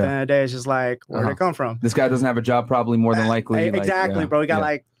cash. So at the end of the day, it's just like, where did it come from? This guy doesn't have a job, probably more than likely. Exactly, bro. We got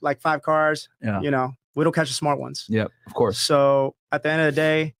like 5 cars. Yeah. We don't catch the smart ones. Yeah, of course. So at the end of the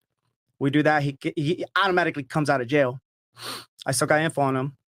day, we do that. He automatically comes out of jail. I still got info on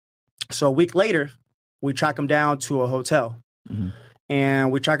him. So a week later, we track him down to a hotel. Mm-hmm.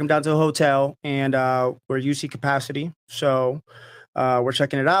 And we track him down to a hotel, and we're UC capacity. So we're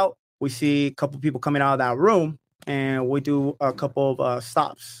checking it out. We see a couple people coming out of that room. and we do a couple of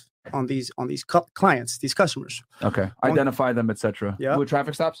stops on these clients, these customers. Okay. Identify them, etc. Yeah. With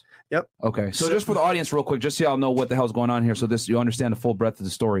traffic stops? Yep. Okay. So just for the audience real quick, just so y'all know what the hell's going on here, so you understand the full breadth of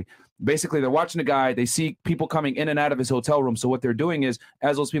the story. Basically, they're watching a guy, they see people coming in and out of his hotel room. So what they're doing is,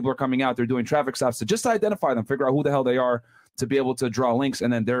 as those people are coming out, they're doing traffic stops to just identify them, figure out who the hell they are, to be able to draw links,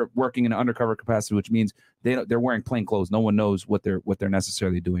 and then they're working in an undercover capacity, which means they're wearing plain clothes. No one knows what they're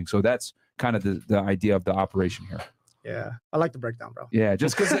necessarily doing. So that's kind of the idea of the operation here. Yeah, I like the breakdown, bro. Yeah,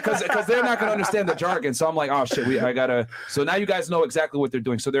 just because they're not going to understand the jargon. So I'm like, oh shit, I gotta. So now you guys know exactly what they're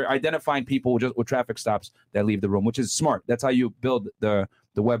doing. So they're identifying people just with traffic stops that leave the room, which is smart. That's how you build the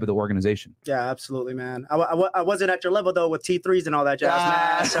web of the organization. Yeah, absolutely, man. I wasn't at your level though with T3s and all that jazz,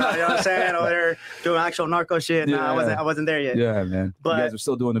 man. So you know what I'm saying? Over there doing actual narco shit. Yeah. No, I wasn't there yet. Yeah, man. But you guys are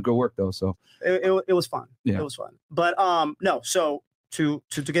still doing the good work though. So it was fun. Yeah. It was fun. But no, so. To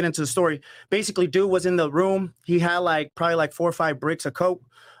get into the story, basically, dude was in the room. He had probably 4 or 5 bricks of coke.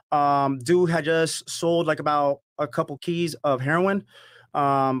 Dude had just sold about a couple keys of heroin,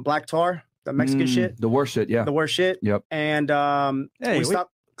 black tar, the Mexican shit, the worst shit. Yeah, the worst shit. Yep. And we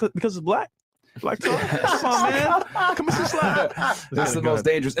stopped because it's black. Black tar? Come on, man. Come on, slap. That's the most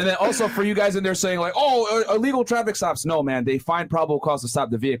dangerous. And then also for you guys in there saying illegal traffic stops. No, man, they find probable cause to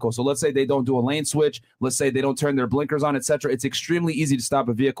stop the vehicle. So let's say they don't do a lane switch. Let's say they don't turn their blinkers on, etc. It's extremely easy to stop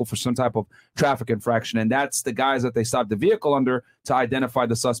a vehicle for some type of traffic infraction. And that's the guys that they stop the vehicle under to identify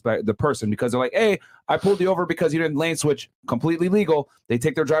the suspect, the person, because they're like, hey, I pulled you over because you didn't lane switch. Completely legal. They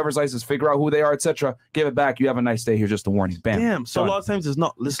take their driver's license, figure out who they are, etc. Give it back. You have a nice day. Here's just a warning. Bam. Damn. So Done. a lot of times it's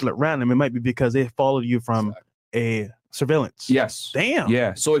not listed at random. It might be because they followed you from a surveillance. Yes. Damn.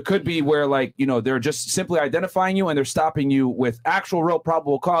 Yeah. So it could be where they're just simply identifying you and they're stopping you with actual real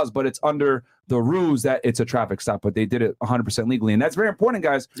probable cause, but it's under the ruse that it's a traffic stop, but they did it 100% legally. And that's very important,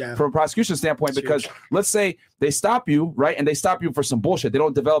 guys, from a prosecution standpoint, because let's say they stop you, right? And they stop you for some bullshit. They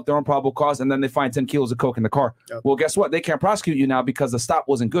don't develop their own probable cause, and then they find 10 kilos of coke in the car. Yep. Well, guess what? They can't prosecute you now because the stop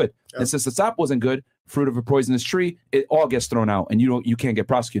wasn't good. Yep. And since the stop wasn't good, fruit of a poisonous tree, it all gets thrown out, and you can't get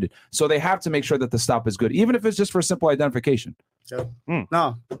prosecuted. So they have to make sure that the stop is good, even if it's just for simple identification. Yep.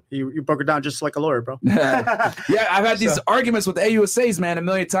 No, you broke it down just like a lawyer, bro. Yeah, I've had these arguments with AUSAs, man, a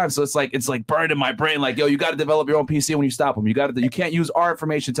million times. So it's like burned in my brain. Like, yo, you got to develop your own PC when you stop them. You can't use our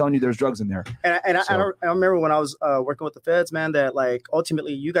information telling you there's drugs in there. I remember when I was working with the feds, man, that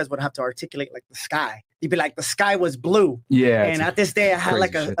ultimately you guys would have to articulate the sky. You'd be like, the sky was blue. Yeah. And at this day, I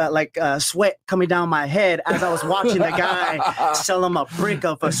had a sweat coming down my head as I was watching the guy sell him a brick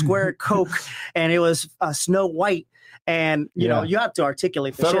of a square Coke, and it was Snow White. And you know, you have to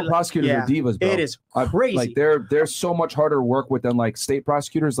articulate the federal shit. prosecutors are divas, bro. It is crazy. They're so much harder to work with than state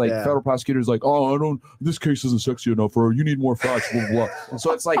prosecutors. Federal prosecutors, this case isn't sexy enough, or you need more facts, blah, blah, blah.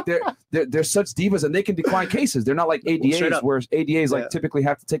 So it's they're such divas, and they can decline cases. They're not like ADAs, where ADAs typically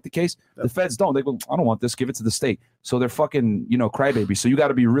have to take the case. The feds don't. They go, I don't want this. Give it to the state. So they're fucking crybabies. So you got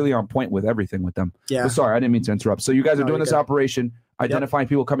to be really on point with everything with them. Yeah. But sorry, I didn't mean to interrupt. So you guys are doing this operation, identifying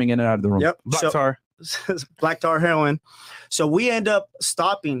people coming in and out of the room. Yep. Black tar heroin. So we end up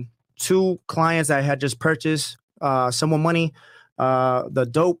stopping 2 clients that had just purchased someone money, the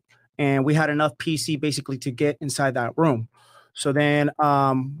dope, and we had enough PC basically to get inside that room. So then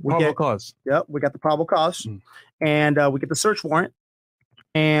we get cause. Yep, we got the probable cause, and we get the search warrant,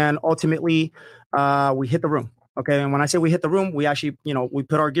 and ultimately we hit the room. Okay, and when I say we hit the room, we actually, we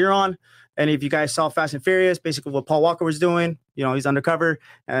put our gear on. And if you guys saw Fast and Furious, basically what Paul Walker was doing, he's undercover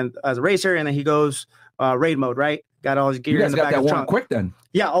and as a racer, and then he goes raid mode, right? Got all his gear. You guys in the got back that of the warrant quick then.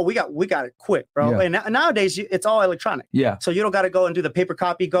 Yeah. Oh, we got it quick, bro. Yeah. And nowadays it's all electronic. Yeah. So you don't got to go and do the paper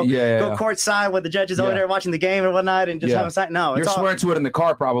copy. Go courtside with the judges over there watching the game and whatnot, and just have a sign. No, you're swearing to it in the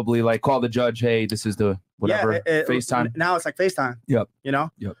car, probably. Call the judge. Hey, this is the whatever FaceTime. Now it's like FaceTime. Yep.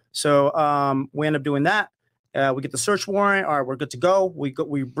 Yep. So we end up doing that. We get the search warrant. All right, we're good to go. We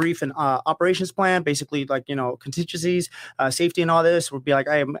brief an operations plan, basically contingencies, safety, and all this. We'll be like,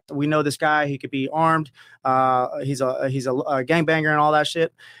 hey, we know this guy. He could be armed. He's a gangbanger and all that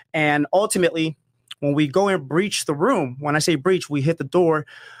shit. And ultimately, when we go and breach the room, when I say breach, we hit the door.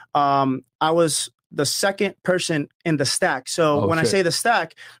 I was the second person in the stack. So I say the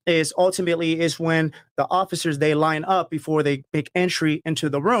stack is when the officers, they line up before they make entry into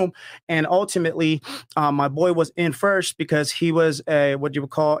the room. And ultimately, my boy was in first because he was a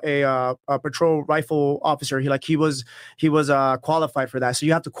patrol rifle officer. He was qualified for that. So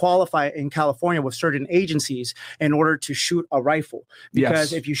you have to qualify in California with certain agencies in order to shoot a rifle.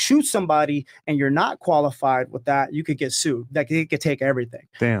 Because if you shoot somebody and you're not qualified with that, you could get sued. They could take everything.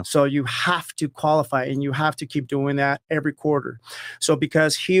 Damn. So you have to qualify and you have to keep doing doing that every quarter. So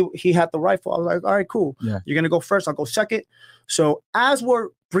because he had the rifle, I was like, all right, cool. Yeah. You're gonna go first, I'll go second. So as we're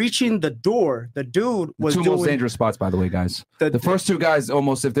breaching the door, the dude was two doing most dangerous spots, by the way, guys. the- The first two guys,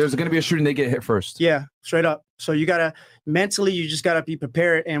 almost, if there's going to be a shooting, they get hit first. Yeah, straight up. So you gotta mentally, you just gotta be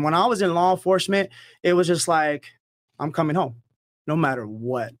prepared. And when I was in law enforcement, it was just like, I'm coming home, no matter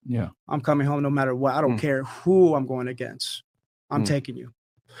what. Yeah. I'm coming home no matter what. I don't care who I'm going against. I'm taking you.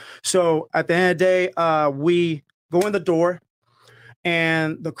 So at the end of the day, we go in the door,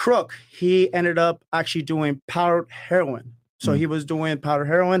 and the crook, he ended up actually doing powdered heroin. So he was doing powdered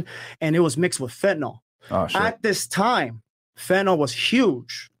heroin, and it was mixed with fentanyl. Oh, shit. At this time, fentanyl was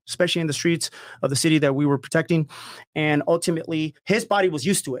huge, especially in the streets of the city that we were protecting. And ultimately, his body was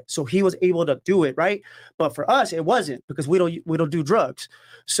used to it, so he was able to do it, right? But for us, it wasn't, because we don't do drugs.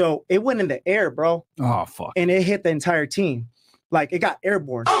 So it went in the air, bro, Oh, fuck. and it hit the entire team. Like, it got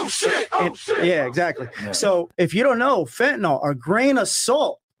airborne. Oh shit! Yeah, exactly. Yeah. So if you don't know, fentanyl, a grain of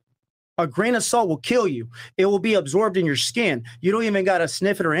salt will kill you. It will be absorbed in your skin. You don't even got to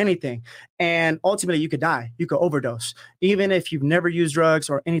sniff it or anything. And ultimately, you could die. You could overdose, even if you've never used drugs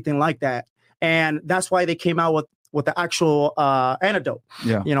or anything like that. And that's why they came out with the actual antidote.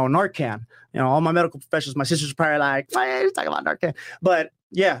 Yeah. You know, Narcan. You know, all my medical professionals, my sisters are probably like, "Why are you talking about Narcan?" But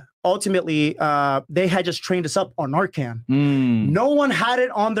yeah, ultimately, they had just trained us up on Narcan. No one had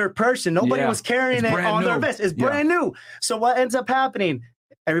it on their person. Nobody Yeah. was carrying It's it brand on their new. vest. It's Yeah. brand new. So what ends up happening?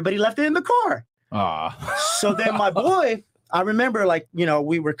 Everybody left it in the car. Ah. So then my boy, I remember, like, you know,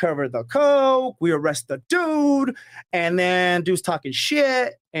 we recovered the coke, we arrest the dude, and then dude's talking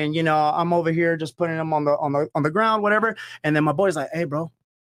shit, and you know, I'm over here just putting him on the ground, whatever. And then my boy's like, "Hey, bro,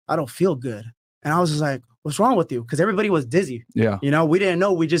 I don't feel good." And I was just like, "What's wrong with you?" Because everybody was dizzy. Yeah. You know, we didn't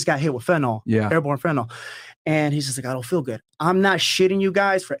know we just got hit with fentanyl, Yeah. airborne fentanyl. And he's just like, "I don't feel good." I'm not shitting you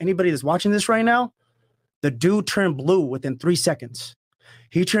guys. For anybody that's watching this right now, the dude turned blue within 3 seconds.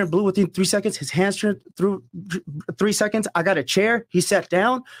 He turned blue within 3 seconds. His hands turned through 3 seconds. I got a chair. He sat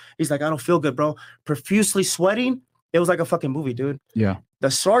down. He's like, "I don't feel good, bro." Profusely sweating. It was like a fucking movie, dude. Yeah.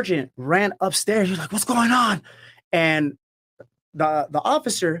 The sergeant ran upstairs. He's like, "What's going on?" And the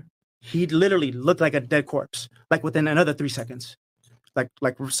officer, he literally looked like a dead corpse, like within another 3 seconds.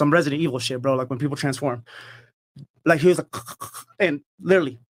 Like some Resident Evil shit, bro. Like when people transform. Like he was like, and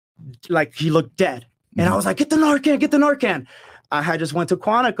literally, like he looked dead. And I was like, get the Narcan. I had just went to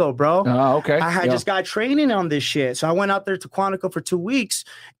Quantico, bro. Oh, okay. I had Yeah. just got training on this shit. So I went out there to Quantico for 2 weeks.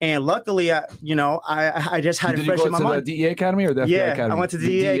 And luckily, I just had Did it you fresh go in my to the mind. DEA Academy or the FBI Yeah, Academy? I went to the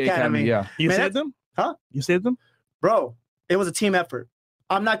DEA Academy. Yeah. You Man, saved them? Huh? You saved them? Bro, it was a team effort.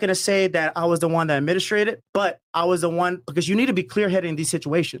 I'm not going to say that I was the one that administrated, but I was the one, because you need to be clear-headed in these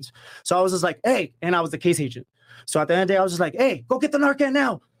situations. So I was just like, "Hey," and I was the case agent. So at the end of the day, I was just like, "Hey, go get the Narcan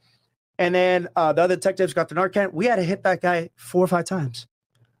now." And then the other detectives got the Narcan. We had to hit that guy 4 or 5 times,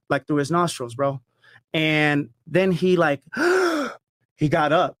 like through his nostrils, bro. And then he like, he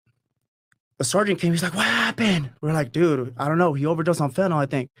got up. The sergeant came. He's like, "What happened?" We're like, "Dude, I don't know. He overdosed on fentanyl, I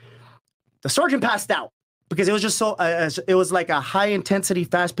think." The sergeant passed out because it was just so, it was like a high intensity,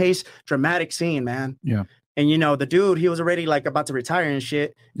 fast paced, dramatic scene, man. Yeah. And you know, the dude, he was already like about to retire and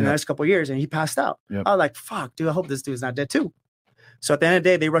shit in the Yep. next couple of years, and he passed out. Yep. I was like, "Fuck, dude, I hope this dude's not dead too." So at the end of the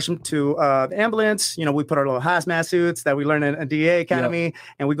day, they rushed him to the ambulance. You know, we put our little hazmat suits that we learned in DEA Academy,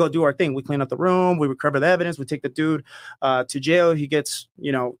 and we go do our thing. We clean up the room, we recover the evidence, we take the dude to jail. He gets,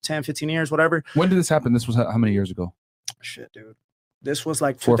 10, 15 years, whatever. When did this happen? This was how many years ago? Shit, dude. This was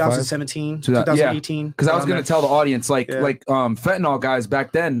like 4 or 5? 2017, Yeah. 2018. Because I was around going there. to tell the audience, Yeah. fentanyl guys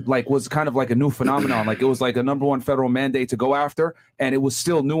back then, like, was kind of like a new phenomenon. Like, it was like a #1 federal mandate to go after, and it was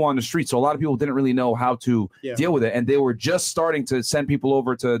still new on the street. So a lot of people didn't really know how to Yeah. deal with it, and they were just starting to send people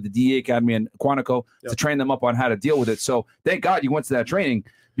over to the DEA Academy in Quantico to Yep. train them up on how to deal with it. So thank God you went to that training,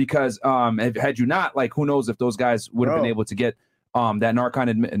 because had you not, like, who knows if those guys would have been Bro. able to get that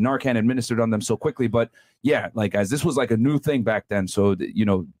Narcan administered on them so quickly. But yeah, like, guys, this was like a new thing back then. So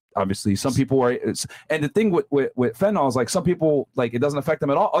obviously some people were, and the thing with fentanyl is, like, some people, like, it doesn't affect them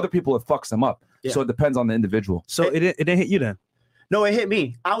at all. Other people, it fucks them up. Yeah. So it depends on the individual. So it didn't hit you then? No, it hit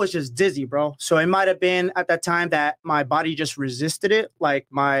me. I was just dizzy, bro. So it might have been at that time that my body just resisted it, like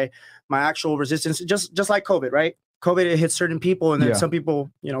my actual resistance, just like COVID, right? COVID, it hits certain people, and then Yeah. some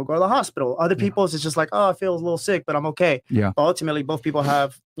people, go to the hospital. Other people's, it's just like, "Oh, I feel a little sick, but I'm okay." Yeah. But ultimately, both people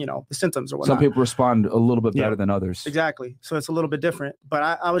have the symptoms or whatnot. Some people respond a little bit Yeah. better than others. Exactly. So it's a little bit different. But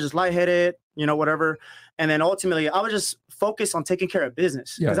I was just lightheaded, whatever. And then ultimately, I was just focused on taking care of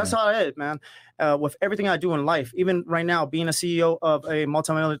business. Yeah, Because that's all it is, man. With everything I do in life, even right now, being a CEO of a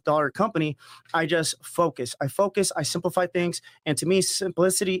multi-million-dollar company, I just focus. I simplify things. And to me,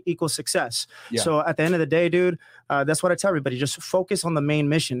 simplicity equals success. Yeah. So at the end of the day, dude, that's what I tell everybody. Just focus on the main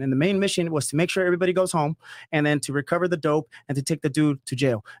mission. And the main mission was to make sure everybody goes home and then to recover the dope and to take the dude to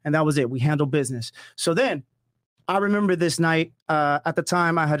jail. And that was it. We handle business. So then I remember this night. At the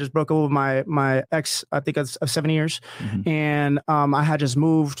time, I had just broke up with my ex, I think of 7 years. Mhm. And I had just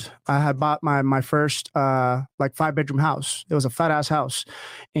moved. I had bought my first 5-bedroom house. It was a fat ass house.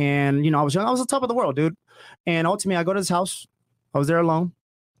 And, I was young. I was on top of the world, dude. And ultimately, I go to this house. I was there alone.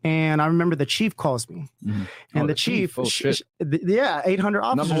 And I remember the chief calls me. Mhm. And Oh, the chief, oh, shit. 800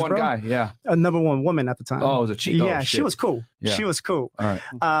 officers, Number one bro. guy. Yeah. A number one woman at the time. Oh, it was a chief. Yeah, Oh, she shit. was cool. Yeah. She was cool. All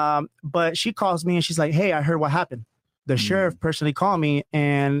right. But she calls me and she's like, "Hey, I heard what happened." The Mm. sheriff personally called me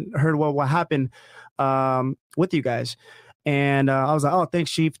and heard what happened with you guys. And I was like, "Oh, thanks,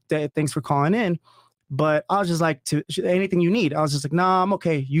 chief. Thanks for calling in." But I was just like, "To anything you need." I was just like, "Nah, I'm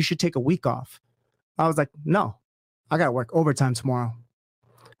okay. You should take a week off." I was like, "No, I got to work overtime tomorrow."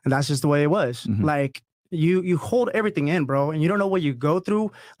 And that's just the way it was. Mhm. Like you hold everything in, bro, and you don't know what you go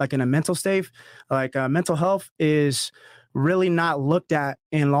through, like in a mental state. Like mental health is really not looked at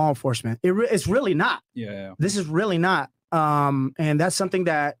in law enforcement. It's really not. Yeah. This is really not. And that's something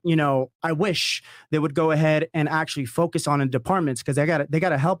that, I wish they would go ahead and actually focus on in departments, because they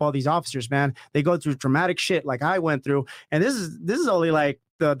gotta help all these officers, man. They go through dramatic shit like I went through. And this is only like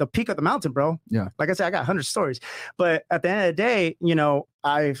the peak of the mountain, bro. Yeah. Like I said, I got 100 stories. But at the end of the day,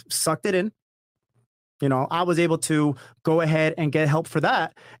 I sucked it in. I was able to go ahead and get help for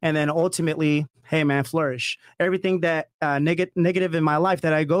that. And then ultimately, hey, man, flourish. Everything that negative in my life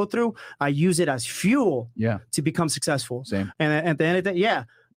that I go through, I use it as fuel Yeah. to become successful. Same. And at the end of the day, yeah,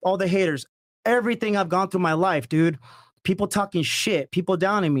 all the haters, everything I've gone through my life, dude, people talking shit, people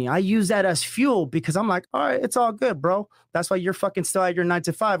downing me. I use that as fuel because I'm like, all right, it's all good, bro. That's why you're fucking still at your 9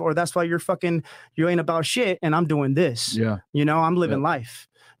 to 5, or that's why you ain't about shit. And I'm doing this, Yeah. I'm living life.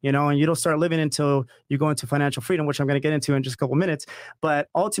 And you don't start living until you go into financial freedom, which I'm going to get into in just a couple minutes. But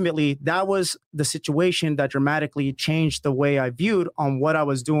ultimately, that was the situation that dramatically changed the way I viewed on what I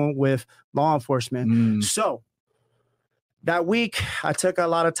was doing with law enforcement. Mm. So that week, I took a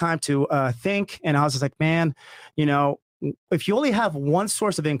lot of time to think, and I was just like, man, if you only have one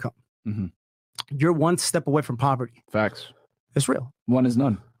source of income, Mhm. you're one step away from poverty. Facts. It's real. One is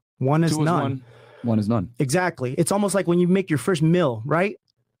none. One is Two none. is one. One is none. Exactly. It's almost like when you make your first meal, right?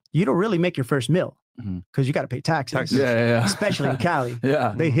 You don't really make your first meal Mhm. because you got to pay taxes. Yeah. Especially in Cali.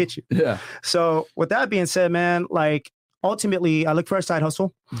 Yeah. They hit you. Yeah. So with that being said, man, like ultimately I looked for a side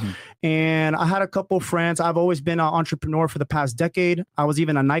hustle Mhm. and I had a couple of friends. I've always been an entrepreneur for the past decade. I was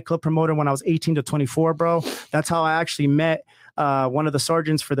even a nightclub promoter when I was 18 to 24, bro. That's how I actually met one of the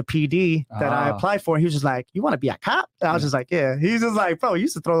sergeants for the PD that I Ah. applied for. He was just like, "You want to be a cop?" And I was just like, "Yeah." He's just like, "Bro, you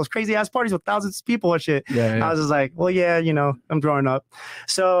used to throw those crazy ass parties with thousands of people and shit." Yeah. I was just like, "Well, yeah, I'm growing up."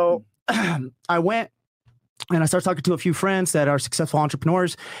 So I went and I started talking to a few friends that are successful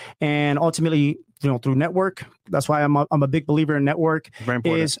entrepreneurs, and ultimately, through network. That's why I'm a big believer in network. Very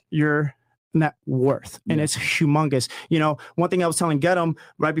important. Is your net worth, and Yeah. it's humongous. One thing I was telling Getum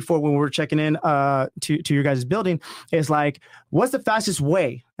right before when we were checking in to your guys' building is like, what's the fastest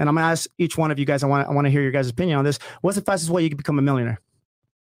way? And I'm gonna ask each one of you guys. I want to hear your guys' opinion on this. What's the fastest way you can become a millionaire?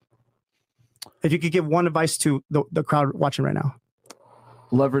 If you could give one advice to the crowd watching right now.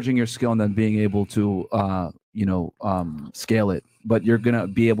 Leveraging your skill and then being able to, scale it. But you're gonna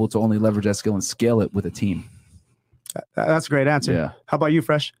be able to only leverage that skill and scale it with a team. That's a great answer. Yeah. How about you,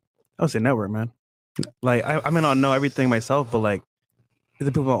 Fresh? I would say network, man. Like I may not know everything myself, but like if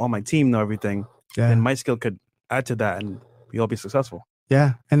the people on my team know everything, then my skill could add to that, and we all be successful.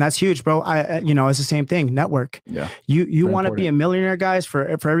 Yeah, and that's huge, bro. It's the same thing. Network. Yeah. You Very want to be a millionaire, guys. For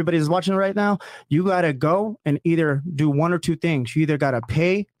everybody that's watching right now, you gotta go and either do one or two things. You either gotta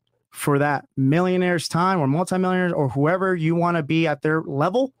pay for that millionaire's time or multimillionaires or whoever you want to be at their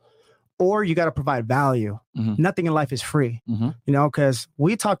level, or you gotta provide value. Mhm. Nothing in life is free, Mhm. because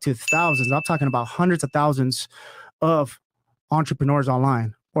we talk to thousands. I'm talking about hundreds of thousands of entrepreneurs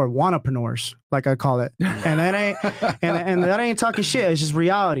online. Or wannapreneurs, like I call it, and that ain't and that ain't talking shit. It's just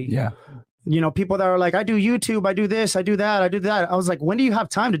reality. Yeah. People that are like, I do YouTube, I do this, I do that, I do that. I was like, when do you have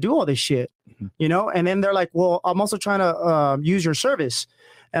time to do all this shit? Mhm. And then they're like, well, I'm also trying to use your service,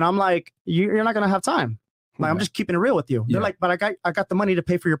 and I'm like, you're not gonna have time. Like, I'm just keeping it real with you. They're Yeah. like, but I got the money to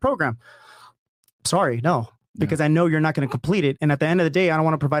pay for your program. Sorry, no. because I know you're not going to complete it. And at the end of the day, I don't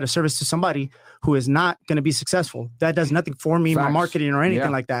want to provide a service to somebody who is not going to be successful. That does nothing for me, my Facts. marketing or anything Yeah.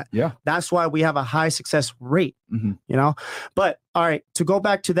 like that. Yeah. That's why we have a high success rate, Mhm. you know? But all right, to go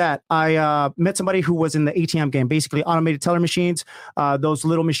back to that, I met somebody who was in the ATM game, basically automated teller machines, those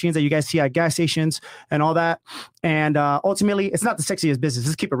little machines that you guys see at gas stations and all that. And ultimately, it's not the sexiest business.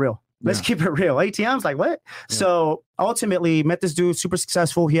 Let's keep it real. Let's keep it real. ATMs, like what? Yeah. So ultimately, met this dude, super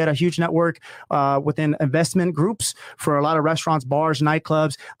successful. He had a huge network within investment groups for a lot of restaurants, bars,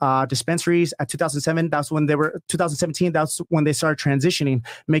 nightclubs, dispensaries. At 2007, that's when 2017, that's when they started transitioning,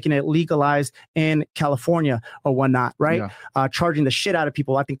 making it legalized in California or whatnot, right? Charging the shit out of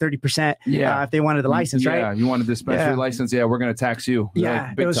people, I think 30% if they wanted the license, right? Yeah, you want a dispensary license? Yeah, we're going to tax you. Yeah,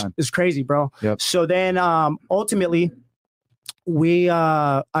 Like, big time. It's crazy, bro. Yep. So then ultimately,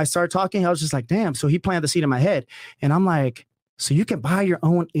 I started talking. I was just like, damn. So he planted the seed in my head. And I'm like, so you can buy your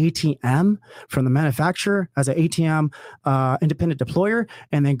own ATM from the manufacturer as an ATM independent deployer,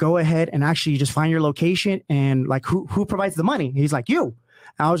 and then go ahead and actually just find your location and like who provides the money? He's like, you.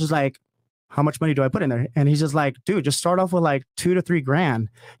 And I was just like, how much money do I put in there? And he's just like, dude, just start off with like $2,000 to $3,000,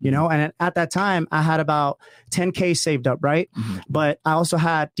 you know? And at that time I had about 10K saved up, right? Mm-hmm. But I also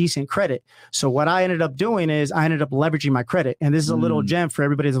had decent credit. So what I ended up doing is I ended up leveraging my credit. And this is a little gem for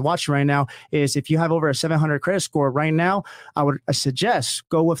everybody that's watching right now, is if you have over a 700 credit score right now, I suggest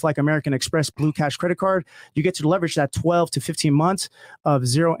go with like American Express Blue Cash credit card. You get to leverage that 12 to 15 months of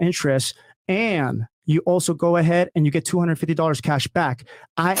zero interest. And you also go ahead and you get $250 cash back.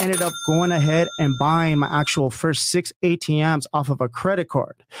 I ended up going ahead and buying my actual first 6 ATMs off of a credit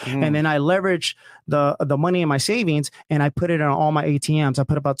card. And then I leveraged the money in my savings and I put it on all my ATMs. I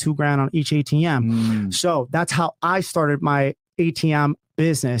put about $2,000 on each ATM. So that's how I started my ATM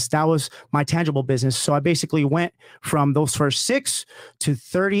business. That was my tangible business. So I basically went from those first 6 to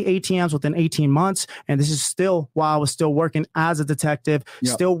 30 ATMs within 18 months. And this is still while I was still working as a detective,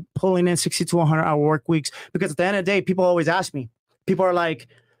 still pulling in 60 to 100 hour work weeks. Because at the end of the day, people always ask me, people are like,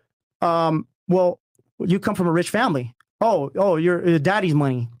 well, you come from a rich family. Oh, your daddy's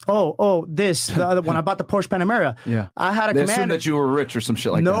money. This, the other one. I bought the Porsche Panamera. Yeah. I had a They assumed commander. that you were rich or some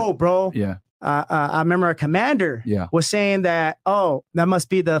shit like that. No, bro. Yeah. I remember a commander was saying that, that must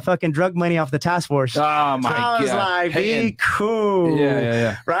be the fucking drug money off the task force. Oh my God. I was like, be cool.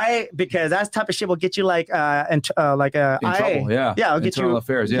 Yeah. Right? Because that type of shit will get you like in trouble. Yeah. Yeah. It'll get internal you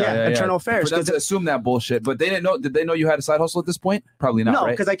affairs. Yeah. internal affairs. For them to assume that bullshit, but they didn't know. Did they know you had a side hustle at this point? Probably not. No,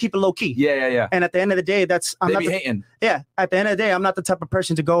 right? because I keep it low key. Yeah. And at the end of the day, They be hating. Yeah. At the end of the day, I'm not the type of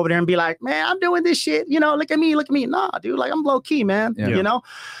person to go over there and be like, man, I'm doing this shit. You know, look at me. Nah, dude, like I'm low key, man. Yeah. You know?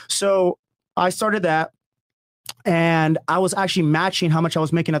 So I started that and I was actually matching how much I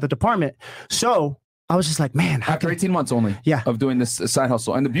was making at the department. So I was just like, man, After 18 months only of doing this side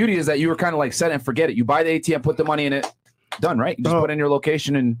hustle. And the beauty is that you were kind of like set and forget it. You buy the ATM, put the money in it, done, right? You just put in your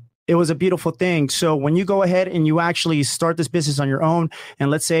location and it was a beautiful thing. So when you go ahead and you actually start this business on your own,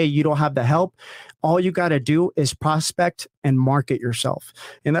 and let's say you don't have the help, all you got to do is prospect and market yourself.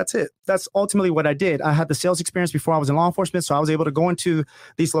 And that's it. That's ultimately what I did. I had the sales experience before I was in law enforcement. So I was able to go into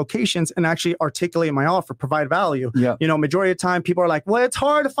these locations and actually articulate my offer, provide value. Yeah. You know, majority of the time people are like, well, it's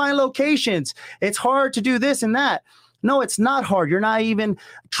hard to find locations. It's hard to do this and that. No, it's not hard. You're not even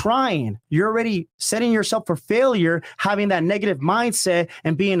trying. You're already setting yourself for failure, having that negative mindset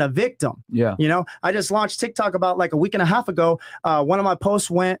and being a victim. Yeah. You know, I just launched TikTok about like a week and a half ago. One of my posts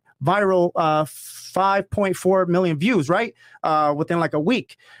went viral, 5.4 million views, right? Within like a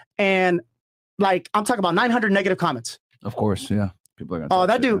week. And like, I'm talking about 900 negative comments. Of course. Yeah. People are going Oh,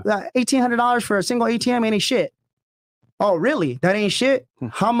 that dude, $1,800 for a single ATM ain't shit. Oh, really? That ain't shit?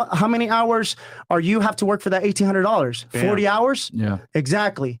 How many hours are you have to work for that $1,800? 40 hours? Yeah.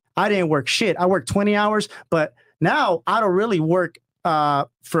 Exactly. I didn't work shit. I worked 20 hours, but now I don't really work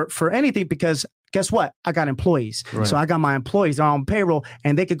for anything because guess what? I got employees. Right. So I got my employees on payroll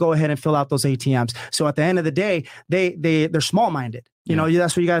and they could go ahead and fill out those ATMs. So at the end of the day, they're small-minded. You know,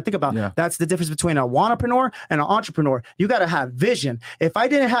 that's what you got to think about. Yeah. That's the difference between a wantrepreneur and an entrepreneur. You got to have vision. If I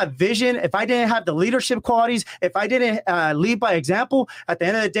didn't have vision, if I didn't have the leadership qualities, if I didn't lead by example, at the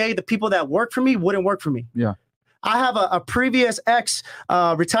end of the day, the people that work for me wouldn't work for me. Yeah. I have a previous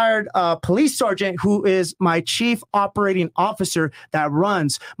retired police sergeant who is my chief operating officer that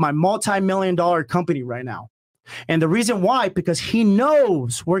runs my multi-million-dollar company right now. And the reason why, because he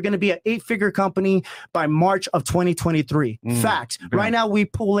knows we're going to be an 8-figure company by March of 2023. Facts. Bam. Right now, we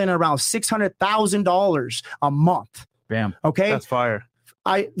pull in around $600,000 a month. Bam. Okay. That's fire.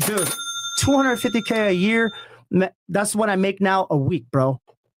 Dude, $250K a year. That's what I make now a week, bro.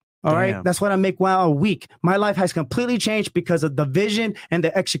 All right. Damn. That's what I make a week. My life has completely changed because of the vision and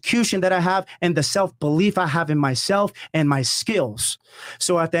the execution that I have and the self-belief I have in myself and my skills.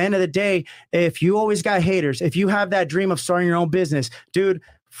 So at the end of the day, if you always got haters, if you have that dream of starting your own business, dude,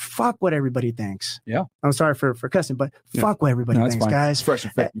 fuck what everybody thinks. Yeah. I'm sorry for cussing, but fuck what everybody No, that's thinks, fine. guys. It's fresh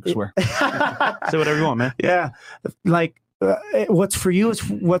and fit. You can swear. Say whatever you want, man. Yeah. Like what's for you is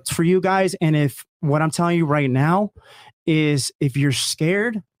what's for you guys. And if what I'm telling you right now is if you're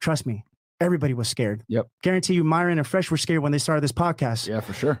scared, trust me, everybody was scared. Yep. Guarantee you, Myron and Fresh were scared when they started this podcast. Yeah,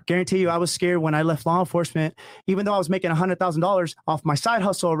 for sure. Guarantee you, I was scared when I left law enforcement, even though I was making $100,000 off my side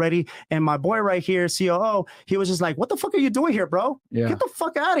hustle already. And my boy right here, COO, he was just like, "What the fuck are you doing here, bro? Yeah. Get the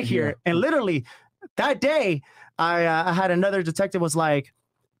fuck out of here!" Yeah. And literally, that day, I had another detective was like,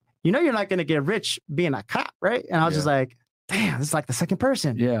 "You know, you're not gonna get rich being a cop, right?" And I was just like, "Damn, this is like the second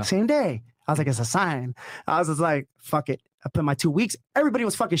person." Yeah. Same day. I was like, it's a sign. I was just like, fuck it. I put my 2 weeks. Everybody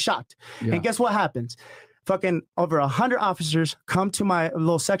was fucking shocked. Yeah. And guess what happens? Fucking over 100 officers come to my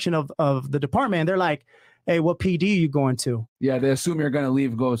little section of the department. And they're like, "Hey, what PD are you going to?" Yeah, they assume you're going to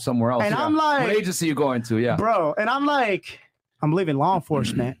leave, go somewhere else. And Yeah. I'm like, what agency you going to? Yeah. bro. And I'm like, I'm leaving law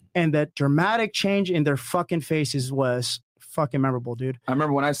enforcement. And the dramatic change in their fucking faces was fucking memorable, dude. I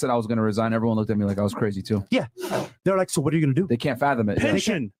remember when I said I was going to resign, everyone looked at me like I was crazy too. They're like, "So what are you going to do?" They can't fathom it. Yeah.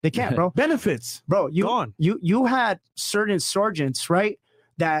 Pension, They can't, bro. benefits, Bro, gone. you had certain sergeants, right,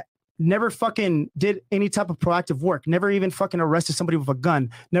 that never fucking did any type of proactive work, never even fucking arrested somebody with a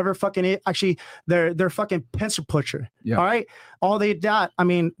gun, never fucking actually they're fucking pencil pusher. Yeah. All right. All they got, I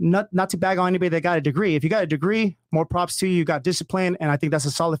mean, not to bag on anybody that got a degree. If you got a degree, more props to you. You got discipline, and I think that's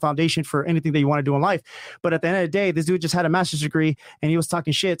a solid foundation for anything that you want to do in life. But at the end of the day, this dude just had a master's degree and he was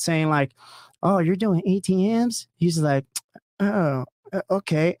talking shit saying like, "Oh, you're doing ATMs?" He's like, "Oh,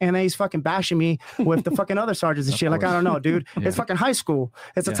 okay." And then he's fucking bashing me with the fucking other sergeants and Of shit. Like, I course. don't know, dude. Yeah. It's fucking high school.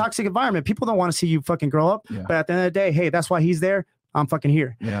 It's a Yeah. toxic environment. People don't want to see you fucking grow up. Yeah. But at the end of the day, hey, that's why he's there. I'm fucking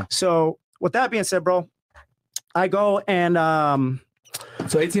here. Yeah. So with that being said, bro, I go and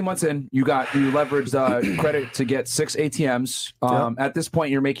So 18 months in, you leveraged credit to get 6 ATMs. At this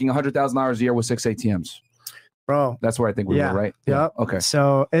point, you're making $100,000 a year with 6 ATMs. bro. That's where I think we Yeah. were, right? Yeah. Okay.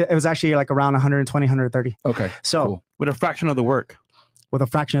 So it was actually like around 120, 130. Okay. So Cool. with a fraction of the work. with a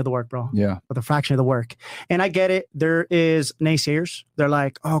fraction of the work, bro. Yeah. With a fraction of the work. And I get it. There is naysayers. They're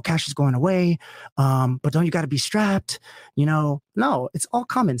like, "Oh, cash is going away. But don't you got to be strapped?" No, it's all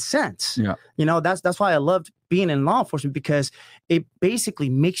common sense. Yeah. That's why I loved being in law enforcement, because it basically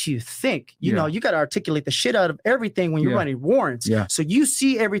makes you think. You know, you got to articulate the shit out of everything when you're Yeah. running warrants. Yeah. So you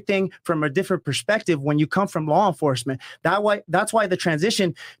see everything from a different perspective when you come from law enforcement. That's why the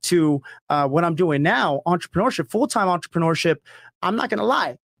transition to what I'm doing now, entrepreneurship, full-time entrepreneurship, I'm not going to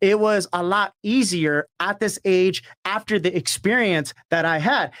lie, it was a lot easier at this age after the experience that I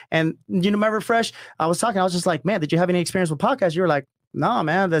had. And remember, Fresh, I was just like, "Man, did you have any experience with podcasts?" You were like, "No,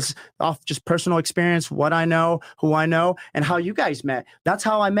 man, that's off just personal experience, what I know, who I know, and how you guys met." That's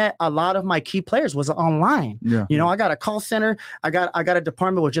how I met a lot of my key players, was online. Yeah. I got a call center. I got a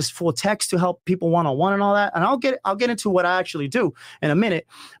department with just full text to help people one-on-one and all that. And I'll get into what I actually do in a minute.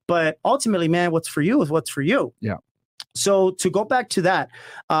 But ultimately, man, what's for you is what's for you. Yeah. So to go back to that,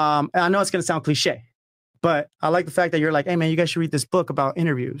 and I know it's going to sound cliche, but I like the fact that you're like, "Hey, man, you guys should read this book about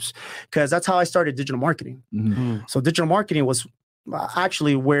interviews," because that's how I started digital marketing. Mhm. So digital marketing was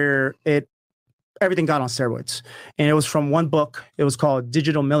actually where everything got on steroids. And it was from one book. It was called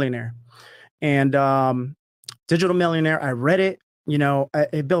Digital Millionaire. And Digital Millionaire, I read it,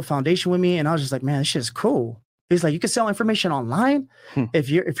 it built foundation with me. And I was just like, "Man, this shit is cool." It's like, you can sell information online if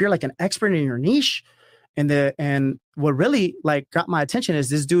you're like an expert in your niche. And what really like got my attention is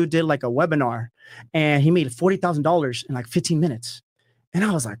this dude did like a webinar and he made $40,000 in like 15 minutes. And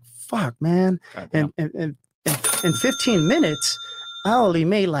I was like, "Fuck, man." And in 15 minutes, I only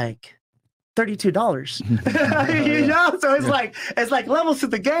made like $32. So it's like levels to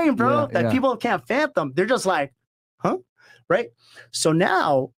the game, bro, that people can't fathom. They're just like, "Huh?" Right? So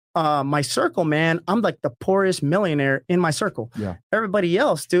now my circle, man, I'm like the poorest millionaire in my circle. Yeah. Everybody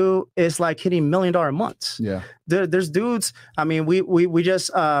else, dude, is like hitting $1 million months. Yeah. There's dudes. I mean, we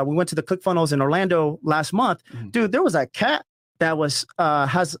just we went to the ClickFunnels in Orlando last month. Dude, there was a cat that was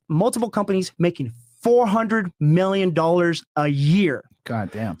has multiple companies making $400 million a year.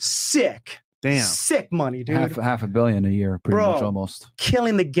 God damn. Sick. Damn. Sick money, dude. Half a billion a year, pretty Bro. much almost.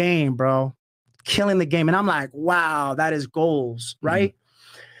 Killing the game, bro. Killing the game. And I'm like, wow, that is goals, right?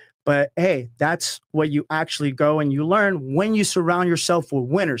 But hey, that's what you actually go and you learn when you surround yourself with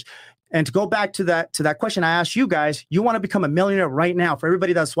winners. And to go back to that question I asked you guys, you want to become a millionaire right now. For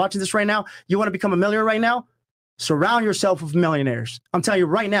everybody that's watching this right now, you want to become a millionaire right now? Surround yourself with millionaires. I'm telling you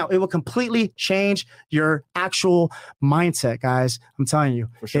right now, it will completely change your actual mindset, guys. I'm telling you,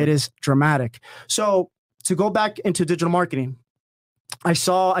 sure. It is dramatic. So to go back into digital marketing, I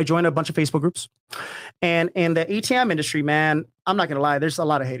joined a bunch of Facebook groups, and in the ATM industry, man, I'm not going to lie, there's a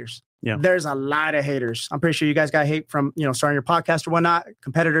lot of haters. Yeah. There's a lot of haters. I'm pretty sure you guys got hate from, starting your podcast or whatnot,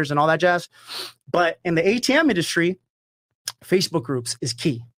 competitors and all that jazz. But in the ATM industry, Facebook groups is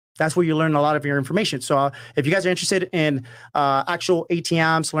key. That's where you learn a lot of your information. So if you guys are interested in actual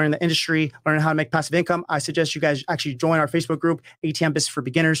ATMs, learning the industry, learning how to make passive income, I suggest you guys actually join our Facebook group. ATM Business for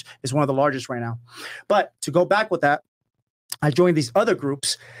Beginners is one of the largest right now. But to go back with that, I joined these other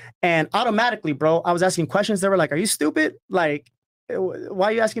groups, and automatically, bro, I was asking questions. They were like, are you stupid? Like, why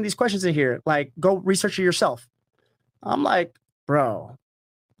are you asking these questions in here? Like, go research it yourself. I'm like, bro,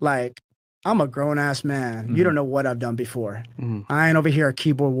 like, I'm a grown-ass man. Mm-hmm. You don't know what I've done before. Mhm. I ain't over here a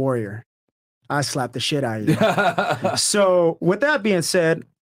keyboard warrior. I slap the shit out of you. So with that being said,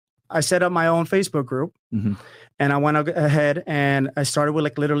 I set up my own Facebook group, Mhm. and I went ahead and I started with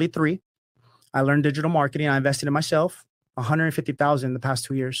like literally 3. I learned digital marketing. I invested in myself, $150,000 in the past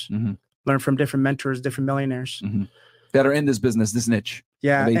 2 years. Mhm. Learned from different mentors, different millionaires. Mhm. That are in this business, this niche.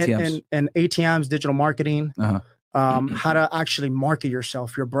 Yeah, Of ATMs. and ATMs, digital marketing, Uh-huh. How to actually market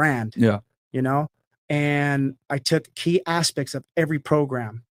yourself, your brand. Yeah. And I took key aspects of every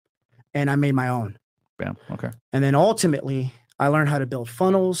program and I made my own. Bam. Okay. And then ultimately, I learned how to build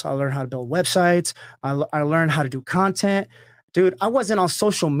funnels. I learned how to build websites. I learned how to do content. Dude, I wasn't on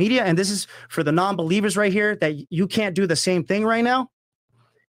social media. And this is for the non-believers right here that you can't do the same thing right now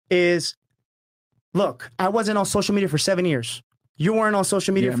is, look, I wasn't on social media for 7 years. You weren't on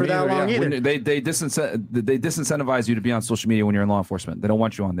social media for that long either. They disincentivize you to be on social media when you're in law enforcement. They don't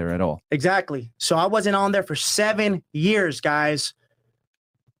want you on there at all. Exactly. So I wasn't on there for 7 years, guys.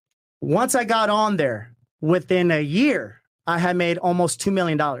 Once I got on there, within a year, I had made almost $2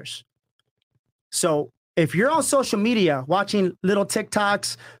 million. So if you're on social media watching little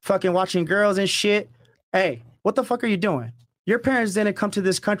TikToks, fucking watching girls and shit, hey, what the fuck are you doing? Your parents didn't come to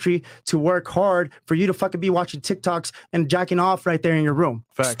this country to work hard for you to fucking be watching TikToks and jacking off right there in your room.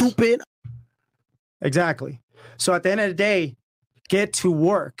 Facts. Stupid. Exactly. So at the end of the day, get to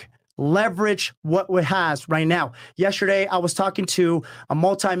work. Leverage what it has right now. Yesterday, I was talking to a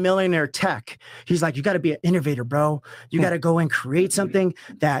multi-millionaire tech. He's like, you got to be an innovator, bro. You got to go and create something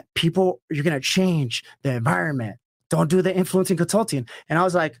that you're going to change the environment. Don't do the influencing consulting. And I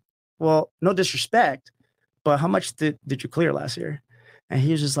was like, well, no disrespect, but how much did you clear last year? And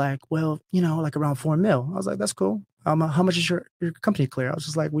he was just like, well, like around 4 mil. I was like, that's cool. How much is your company clear? I was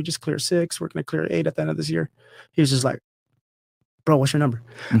just like, we just cleared 6. We're going to clear 8 at the end of this year. He was just like, bro, what's your number?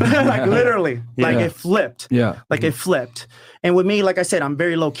 Like literally, like it flipped. Yeah. Like it flipped. And with me, like I said, I'm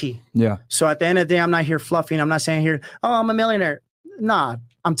very low key. Yeah. So at the end of the day, I'm not here fluffing. I'm not saying here, oh, I'm a millionaire. Nah,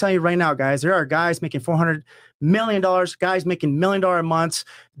 I'm telling you right now, guys, there are guys making $400 million, guys making $1 million months,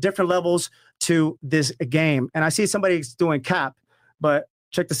 different levels to this game. And I see somebody's doing cap, but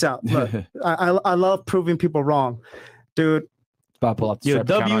check this out. Look, I love proving people wrong. Dude. About to pull up the Yo, Stripe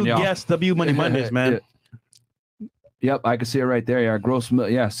account on y'all. yes, W Money Mondays, man. Yep, I can see it right there. Yeah, gross,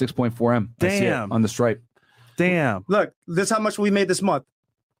 6.4 M. I see it Damn. on the Stripe. Damn. Look, this is how much we made this month.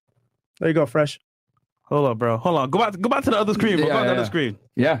 There you go, Fresh. Hold on, bro. Hold on. Go back to the other screen. Bro. Go back to the other screen.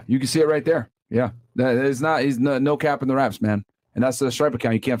 Yeah, you can see it right there. Yeah, he's no cap in the raps, man. And that's the Stripe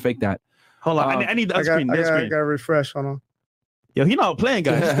account. You can't fake that. Hold on. I need the other screen. I got to refresh. Hold on. Yo, he not playing,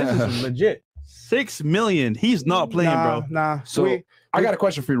 guys. This is legit. 6 million. He's not playing, bro. Nah. So I got a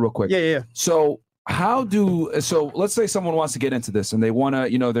question for you real quick. Yeah. So let's say someone wants to get into this and they want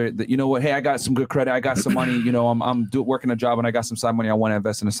to, what? Hey, I got some good credit. I got some money. I'm working a job and I got some side money. I want to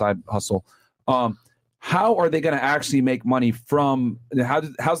invest in a side hustle. How are they going to actually make money from? How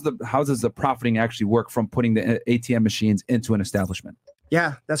does the profiting actually work from putting the ATM machines into an establishment?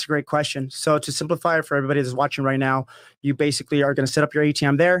 Yeah, that's a great question. So to simplify it for everybody that's watching right now, you basically are going to set up your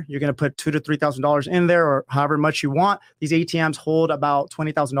ATM there. You're going to put $2,000 to $3,000 in there, or however much you want. These ATMs hold about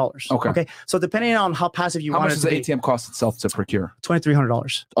 $20,000. Okay. So depending on how passive you how want much it does to the be, ATM cost itself to procure?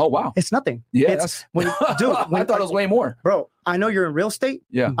 $2,300. Oh wow, it's nothing. Yeah, it's, I thought it was way more, bro. I know you're in real estate.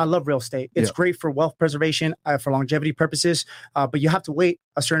 Yeah, I love real estate. It's great for wealth preservation, for longevity purposes. But you have to wait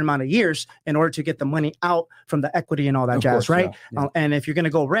a certain amount of years in order to get the money out from the equity and all that jazz, right? Yeah. And if you're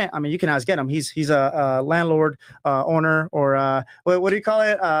gonna go rent, I mean, you can ask him. He's a landlord, owner, or what do you call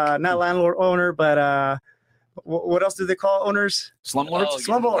it? Not landlord owner, but what else do they call owners? Slumlords. Oh,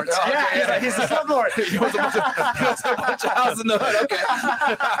 slumlords. Yeah, he's a slumlord. He owns a bunch of houses in the hood. Okay.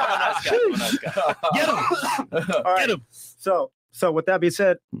 Get him. All right. Get him. So with that being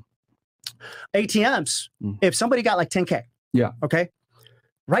said, ATMs. Mm. If somebody got like 10K, Yeah. okay,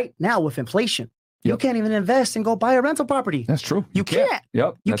 right now with inflation, you Yep. can't even invest and go buy a rental property. That's true. You can't.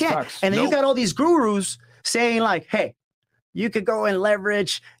 Yep. You that's can't. facts. And then Nope. you got all these gurus saying like, hey, you could go and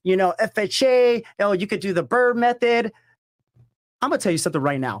leverage, you know, FHA. Oh, you could do the Burr method. I'm going to tell you something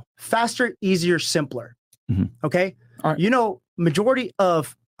right now. Faster, easier, simpler. Mhm. Okay. All right. You know, majority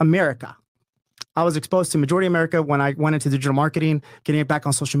of America, I was exposed to majority of America when I went into digital marketing, getting it back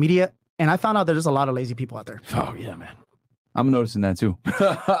on social media. And I found out that there's a lot of lazy people out there. Oh yeah, man. I'm noticing that too.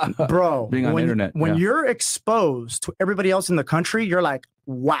 Bro, Being on the internet, when yeah. you're exposed to everybody else in the country, you're like,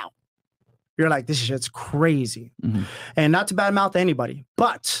 wow. You're like, this shit's crazy. Mhm. And not to badmouth anybody,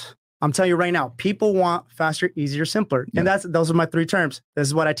 but I'm telling you right now, people want faster, easier, simpler. Yeah. And those are my 3 terms. This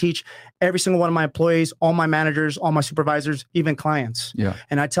is what I teach every single one of my employees, all my managers, all my supervisors, even clients. Yeah.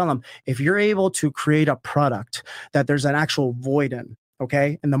 And I tell them, if you're able to create a product that there's an actual void in,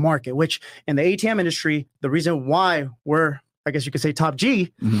 okay, in the market, which in the ATM industry, the reason why we're, I guess you could say top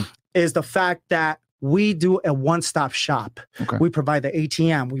G, Mhm. is the fact that we do a one-stop shop. Okay. We provide the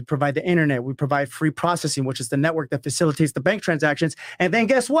ATM, we provide the internet, we provide free processing, which is the network that facilitates the bank transactions. And then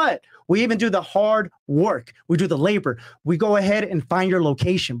guess what? We even do the hard work. We do the labor. We go ahead and find your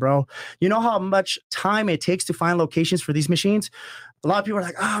location, bro. You know how much time it takes to find locations for these machines? A lot of people are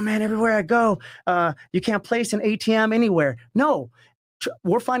like, oh man, everywhere I go, you can't place an ATM anywhere. No.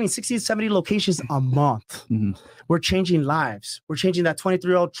 We're finding 60 to 70 locations a month. Mhm. We're changing lives. We're changing that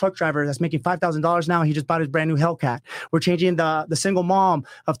 23-year-old truck driver that's making $5,000 now. He just bought his brand new Hellcat. We're changing the single mom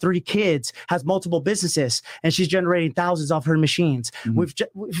of 3 kids, has multiple businesses, and she's generating thousands off her machines. Mhm.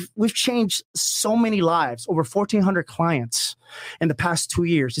 We've changed so many lives, over 1,400 clients in the past 2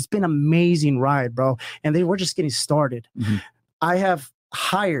 years. It's been an amazing ride, bro. And we're just getting started. Mhm. I have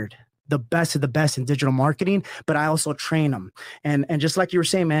hired the best of the best in digital marketing, but I also train them. And just like you were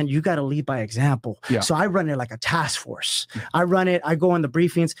saying, man, you got to lead by example. Yeah. So I run it like a task force. I run it. I go on the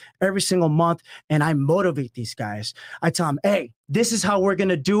briefings every single month and I motivate these guys. I tell them, hey, this is how we're going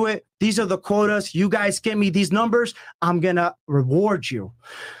to do it. These are the quotas. You guys get me these numbers. I'm going to reward you.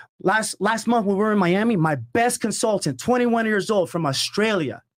 Last month when we were in Miami, my best consultant, 21 years old from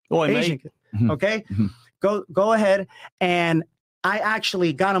Australia, Oh, Asian, mate. Mhm. okay? Mhm. Go ahead, and I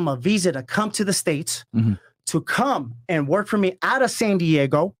actually got him a visa to come to the States, Mhm. to come and work for me out of San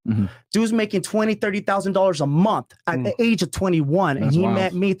Diego. Mhm. Dude's making $20,000-$30,000 a month at the age of 21, and That's he wild.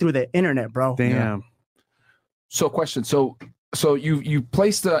 met me through the internet, bro. Damn. So question. So you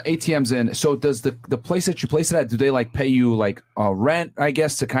place the ATMs in. So does the place that you place it at, do they like pay you like rent, I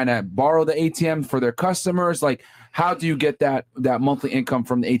guess, to kind of borrow the ATM for their customers? Like, how do you get that monthly income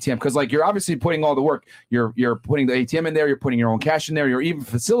from the ATM? Because like you're obviously putting all the work. You're putting the ATM in there. You're putting your own cash in there. You're even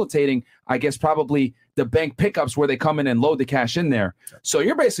facilitating, I guess, probably the bank pickups where they come in and load the cash in there. So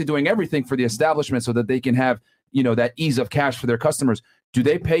you're basically doing everything for the establishment so that they can have, you know, that ease of cash for their customers. Do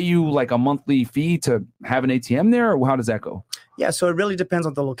they pay you like a monthly fee to have an ATM there, or how does that go? Yeah, so it really depends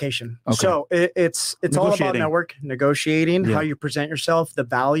on the location. Okay. So it's all about Negotiating. network negotiating, Yeah. how you present yourself, the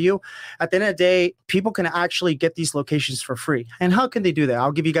value. At the end of the day, people can actually get these locations for free. And how can they do that?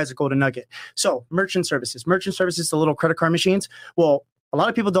 I'll give you guys a golden nugget. So merchant services, the little credit card machines. Well, a lot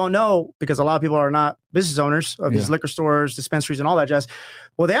of people don't know because a lot of people are not business owners of these Yeah. liquor stores, dispensaries, and all that jazz.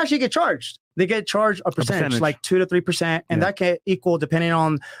 Well, they actually get charged. They get charged a percentage, like 2 to 3%. And Yeah. that can equal, depending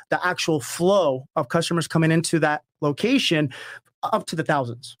on the actual flow of customers coming into that location, up to the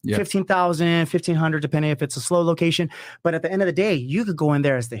thousands, Yeah. 15,000, 1,500, depending if it's a slow location. But at the end of the day, you could go in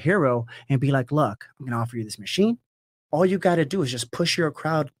there as the hero and be like, look, I'm going to offer you this machine. All you got to do is just push your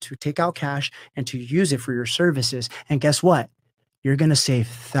crowd to take out cash and to use it for your services. And guess what? You're going to save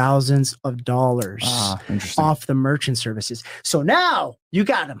thousands of dollars Interesting. off the merchant services. So now you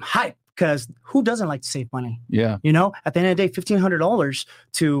got them hyped because who doesn't like to save money? Yeah. You know, at the end of the day, $1,500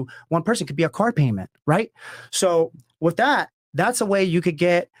 to one person could be a car payment, right? So with that, that's a way you could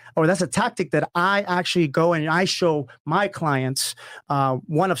get, or that's a tactic that I actually go and I show my clients,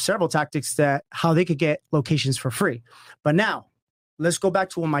 one of several tactics that how they could get locations for free. But now let's go back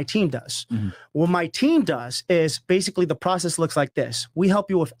to what my team does. Mhm. What my team does is basically the process looks like this. We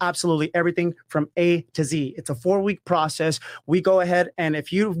help you with absolutely everything from A to Z. It's a 4-week process. We go ahead, and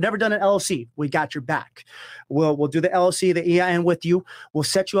if you've never done an LLC, we got your back. We'll do the LLC, the EIN with you. We'll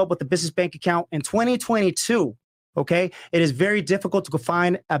set you up with a business bank account. In 2022, Okay. It is very difficult to go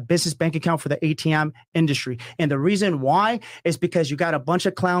find a business bank account for the ATM industry. And the reason why is because you got a bunch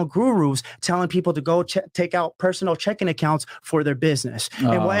of clown gurus telling people to go take out personal checking accounts for their business.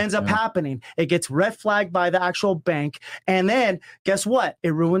 And what ends up happening, it gets red flagged by the actual bank. And then guess what?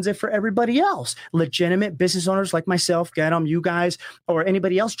 It ruins it for everybody else. Legitimate business owners like myself, get them, you guys, or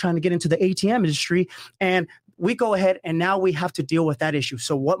anybody else trying to get into the ATM industry. And we go ahead and now we have to deal with that issue.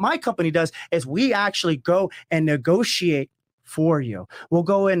 So what my company does is we actually go and negotiate for you. We'll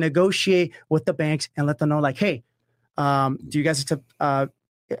go and negotiate with the banks and let them know like, hey, do you guys accept a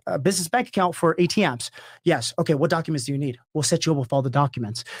business bank account for ATMs? Yes. Okay. What documents do you need? We'll set you up with all the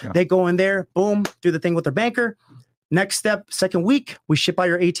documents. Yeah. They go in there, boom, do the thing with their banker. Next step, second week, we ship out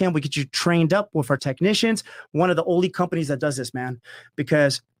your ATM. We get you trained up with our technicians. One of the only companies that does this, man,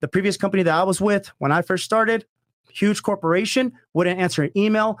 because the previous company that I was with when I first started, huge corporation, wouldn't answer an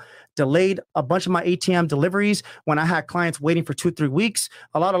email, delayed a bunch of my ATM deliveries when I had clients waiting for 2-3 weeks.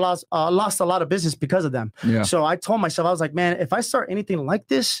 Lost a lot of business because of them. Yeah. So I told myself, I was like, man, if I start anything like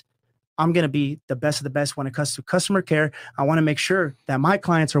this, I'm going to be the best of the best when it comes to customer care. I want to make sure that my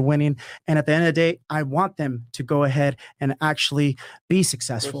clients are winning. And at the end of the day, I want them to go ahead and actually be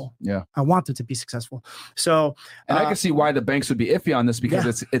successful. Yeah. I want them to be successful. So, and I can see why the banks would be iffy on this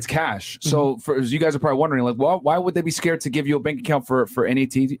because it's cash. So for you guys are probably wondering like, well, why would they be scared to give you a bank account for an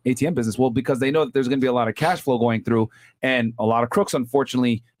ATM business? Well, because they know that there's going to be a lot of cash flow going through, and a lot of crooks,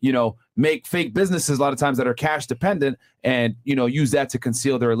 unfortunately, make fake businesses a lot of times that are cash dependent and, use that to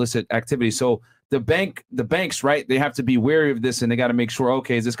conceal their illicit activity. So the banks, right, they have to be wary of this and they got to make sure,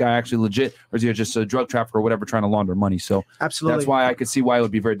 okay, is this guy actually legit or is he just a drug trafficker or whatever trying to launder money? So absolutely, that's why I could see why it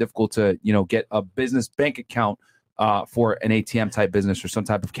would be very difficult to, get a business bank account for an ATM type business or some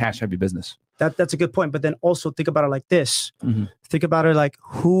type of cash heavy business. That's a good point. But then also think about it like this. Mm-hmm. Think about it like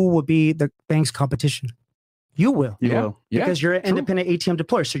who would be the bank's competition? You will. Because you're an independent ATM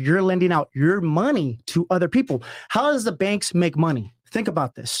deployer. So you're lending out your money to other people. How does the banks make money? Think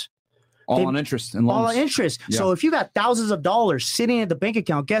about this. All on interest and loans. All on interest. Yeah. So if you got thousands of dollars sitting in the bank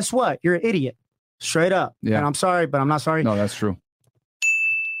account, guess what? You're an idiot. Straight up. Yeah. And I'm sorry, but I'm not sorry. No, that's true.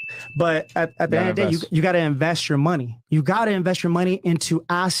 But at the end of the day, you got to invest your money. You got to invest your money into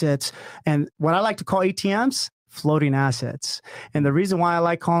assets. And what I like to call ATMs, floating assets. And the reason why I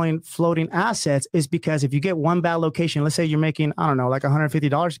like calling floating assets is because if you get one bad location, let's say you're making, I don't know, like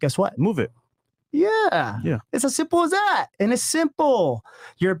 $150, guess what? Move it. Yeah. It's as simple as that. And it's simple.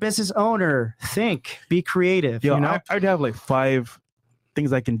 You're a business owner. Think, be creative. I'd have like 5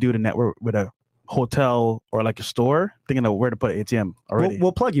 things I can do to network with a hotel or like a store, thinking of where to put an ATM already.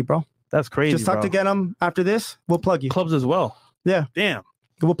 We'll plug you, bro. That's crazy. Just talk to get them after this. We'll plug you. Clubs as well. Yeah. Damn.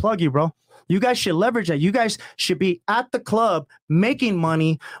 We'll plug you, bro. You guys should leverage that. You guys should be at the club making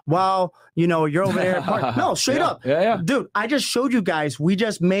money while, you're over there. No, straight up. Yeah. Dude, I just showed you guys. We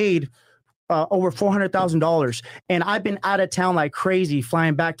just made over $400,000. And I've been out of town like crazy,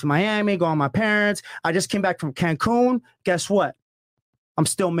 flying back to Miami, going with my parents. I just came back from Cancun. Guess what? I'm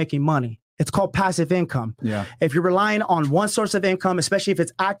still making money. It's called passive income. Yeah. If you're relying on one source of income, especially if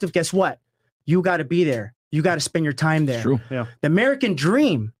it's active, guess what? You got to be there. You got to spend your time there. True. Yeah. The American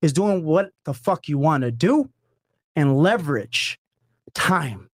dream is doing what the fuck you want to do and leverage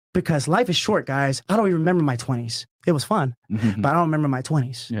time because life is short, guys. I don't even remember my 20s. It was fun, but I don't remember my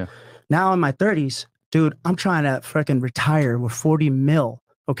 20s. Yeah. Now in my 30s, dude, I'm trying to freaking retire with 40 mil.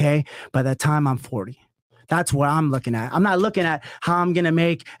 Okay. By the time I'm 40. That's what I'm looking at. I'm not looking at how I'm going to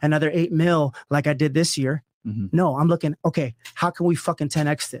make another 8 mil like I did this year. No, I'm looking, okay, how can we fucking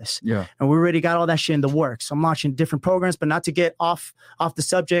 10X this? Yeah. And we already got all that shit in the works. I'm launching different programs, but not to get off the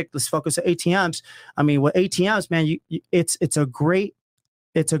subject. Let's focus on ATMs. I mean, with ATMs, man, it's a great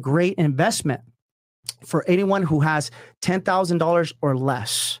investment for anyone who has $10,000 or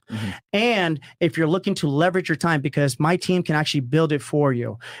less. And if you're looking to leverage your time, because my team can actually build it for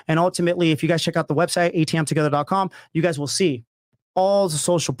you. And ultimately, if you guys check out the website, atmtogether.com, you guys will see all the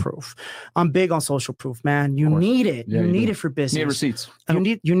social proof. I'm big on social proof, man. You need it. Yeah, you need it for business. You need receipts.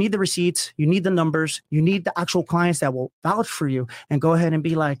 You need the receipts. You need the numbers. You need the actual clients that will vouch for you and go ahead and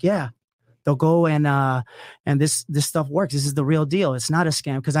be like, yeah, they'll go and this stuff works. This is the real deal. It's not a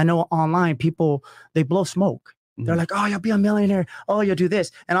scam. Because I know online people, they blow smoke. They're like, oh, you'll be a millionaire. Oh, you'll do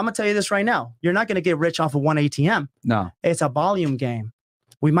this. And I'm going to tell you this right now. You're not going to get rich off of one ATM. No. It's a volume game.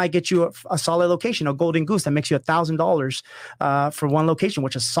 We might get you a solid location, a golden goose that makes you $1,000 for one location,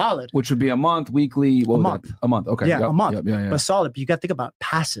 which is solid. Which would be a month, weekly. A month. A month. Okay. Yeah, a month. Yeah. But solid. But you got to think about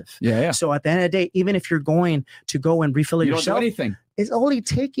passive. Yeah. So at the end of the day, even if you're going to go and refill it you yourself, don't do anything. it's only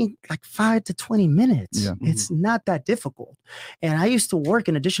taking like 5 to 20 minutes. Yeah. It's not that difficult. And I used to work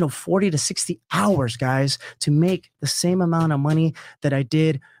an additional 40 to 60 hours, guys, to make the same amount of money that I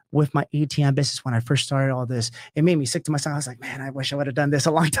did with my ATM business when I first started all this. It made me sick to my stomach. I was like, man, I wish I would have done this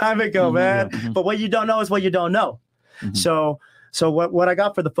a long time ago, man. But what you don't know is what you don't know. So what I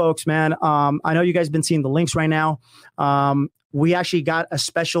got for the folks, man, I know you guys have been seeing the links right now. We actually got a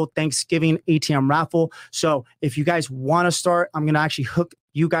special Thanksgiving ATM raffle. So if you guys want to start, I'm going to actually hook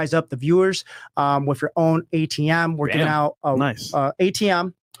you guys up, the viewers, with your own ATM. We're giving out a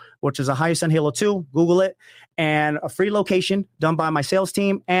ATM, which is a Hisense Halo 2. Google it. And a free location done by my sales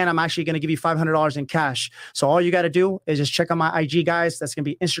team. And I'm actually going to give you $500 in cash. So all you got to do is just check out my IG, guys. That's going to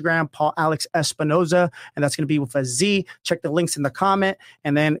be Instagram, Paul Alex Espinoza. And that's going to be with a Z. Check the links in the comment.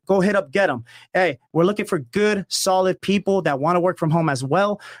 And then go hit up, get them. Hey, we're looking for good, solid people that want to work from home as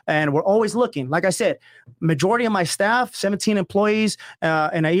well. And we're always looking. Like I said, majority of my staff, 17 employees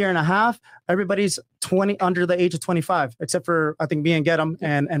in a year and a half, everybody's 20 under the age of 25, except for I think me and Get 'em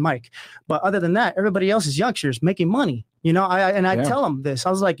and Mike. But other than that, everybody else is youngsters making money. You know, I tell them this. I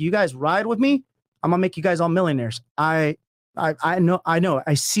was like, you guys ride with me, I'm gonna make you guys all millionaires. I know.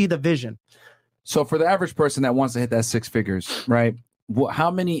 I see the vision. So for the average person that wants to hit that 6 figures, right?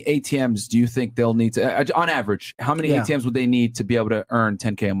 How many ATMs do you think they'll need to, on average, how many ATMs would they need to be able to earn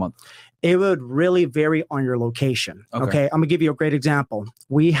 10K a month? It would really vary on your location. Okay. I'm gonna give you a great example.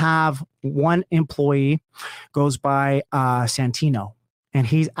 We have one employee goes by Santino, and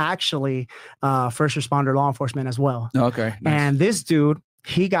he's actually first responder law enforcement as well. Okay. Nice. And this dude,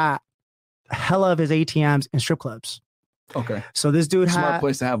 he got hella of his ATMs in strip clubs. Okay. So this dude Smart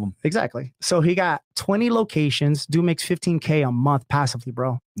place to have them. Exactly. So he got 20 locations. Dude makes 15K a month passively,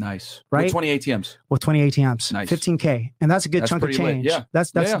 bro. Nice. Right? With 20 ATMs. With 20 ATMs. Nice. 15K. And that's a good chunk of change. Yeah.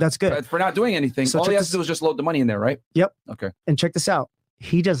 That's good. For not doing anything. So all he has to do is just load the money in there, right? Yep. Okay. And check this out.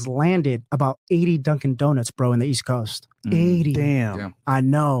 He just landed about 80 Dunkin' Donuts, bro, in the East Coast. 80. Damn. I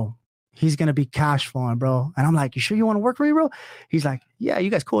know. He's going to be cash flowing, bro. And I'm like, you sure you want to work for me, bro? He's like, yeah, you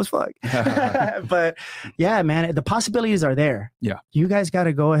guys cool as fuck. But yeah, man, the possibilities are there. Yeah. You guys got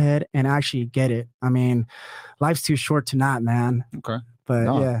to go ahead and actually get it. I mean, life's too short to not, man. Okay. But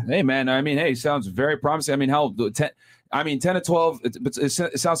yeah. Hey, man. I mean, hey, sounds very promising. I mean, 10 to 12,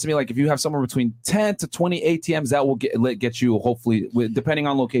 it sounds to me like if you have somewhere between 10 to 20 ATMs, that will get you, hopefully, depending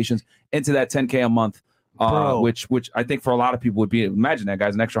on locations, into that 10K a month. Which I think for a lot of people would be, imagine that,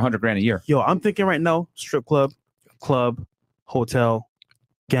 guys, an extra $100,000 a year. Yo, I'm thinking right now, strip club, hotel,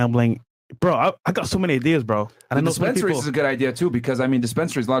 gambling. Bro, I got so many ideas, bro. And I know dispensaries is a good idea too, because I mean,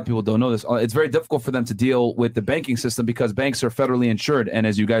 dispensaries, a lot of people don't know this. It's very difficult for them to deal with the banking system because banks are federally insured. And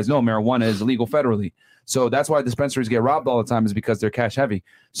as you guys know, marijuana is illegal federally. So that's why dispensaries get robbed all the time, is because they're cash heavy.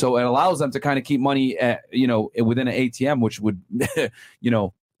 So it allows them to kind of keep money within an ATM, which would,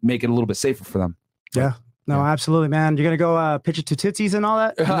 make it a little bit safer for them. Yeah. No, absolutely, man. You're gonna go pitch it to Tootsies and all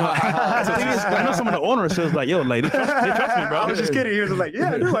that. I know some of the owners says like, "Yo, like they trust me, bro." I was just kidding. He was like,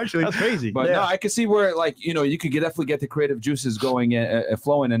 "Yeah, I do actually." That's crazy. But no, I can see where you could definitely get the creative juices going,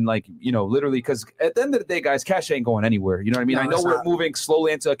 flowing, and literally, because at the end of the day, guys, cash ain't going anywhere. You know what I mean? No, I know we're moving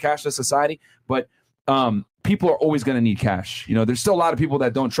slowly into a cashless society, but people are always going to need cash. There's still a lot of people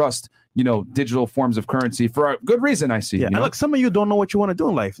that don't trust digital forms of currency for a good reason, I see. Yeah, and look, some of you don't know what you want to do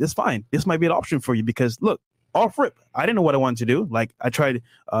in life. It's fine. This might be an option for you because, look, off rip, I didn't know what I wanted to do. Like, I tried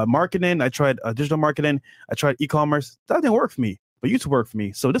marketing, I tried digital marketing, I tried e-commerce. That didn't work for me, but YouTube worked for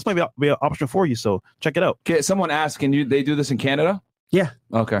me. So this might be an option for you. So check it out. Okay, someone asked, they do this in Canada? Yeah.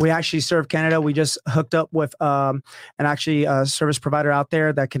 Okay. We actually serve Canada. We just hooked up with an service provider out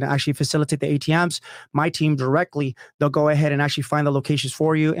there that can actually facilitate the ATMs. My team directly, they'll go ahead and actually find the locations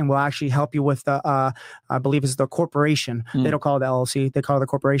for you, and we'll actually help you with the, I believe it's the corporation. They don't call it the LLC. They call it the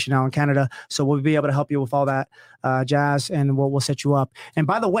corporation now in Canada. So we'll be able to help you with all that jazz, and we'll set you up. And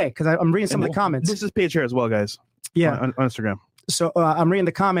by the way, because I'm reading some of the comments. This is page here as well, guys. Yeah. On Instagram. So I'm reading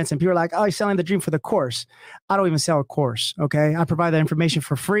the comments, and people are like, "Oh, he's selling the dream for the course." I don't even sell a course. Okay. I provide that information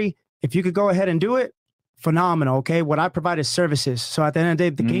for free. If you could go ahead and do it, phenomenal. Okay. What I provide is services. So at the end of the day,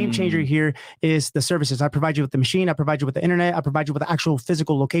 the game changer here is the services. I provide you with the machine. I provide you with the internet. I provide you with the actual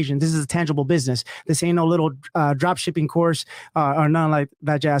physical location. This is a tangible business. This ain't no little drop shipping course or nothing like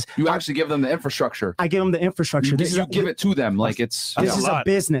that jazz. You actually give them the infrastructure. I give them the infrastructure. You give it to them. Like this is a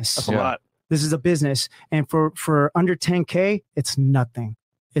business. That's a lot. This is a business. And for under 10K, it's nothing.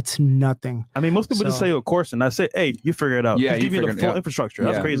 It's nothing. I mean, most people just say a course, and I say, "Hey, you figure it out." Yeah, you give you the full infrastructure.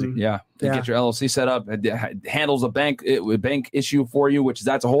 That's crazy. Yeah, get your LLC set up. It handles a bank issue for you, which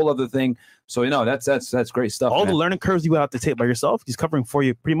that's a whole other thing. So that's great stuff. All the learning curves you would have to take by yourself, he's covering for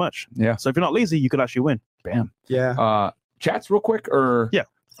you pretty much. Yeah. So if you're not lazy, you could actually win. Bam. Yeah. chats real quick? Or Yeah.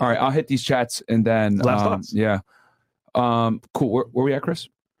 All right, I'll hit these chats and then Last thoughts? yeah. Cool. Where we at, Chris?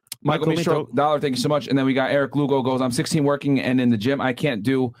 Michael Minto. Mistro, $1, thank you so much. And then we got Eric Lugo goes, I'm 16 working and in the gym. I can't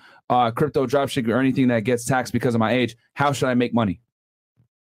do crypto, dropshipping, or anything that gets taxed because of my age. How should I make money?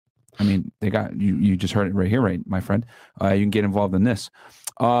 I mean, they got you just heard it right here, right, my friend. You can get involved in this.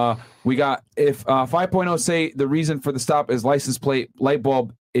 We got if 5.0 say the reason for the stop is license plate light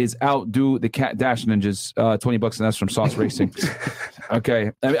bulb is out, do the cat dash ninjas $20 and that's from Sauce Racing.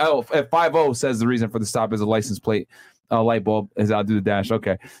 Okay. I mean, if 5.0 says the reason for the stop is a license plate light bulb is out, do the dash.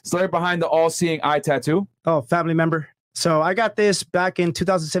 Okay. Story behind the all-seeing eye tattoo. Oh, family member. So I got this back in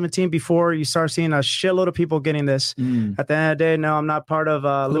 2017 before you start seeing a shitload of people getting this. At the end of the day, no, I'm not part of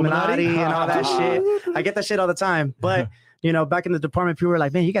Illuminati and all that shit. I get that shit all the time. But, you know, back in the department, people were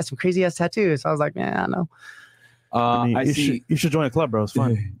like, man, you got some crazy ass tattoos. So I was like, man, I know. You should join a club, bro. It's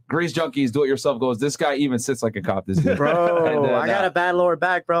fun. Grease Junkies Do It Yourself goes, this guy even sits like a cop. This dude. Bro, And then, I got a bad lower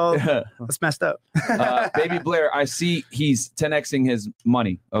back, bro. That's messed up. Baby Blair, I see he's 10xing his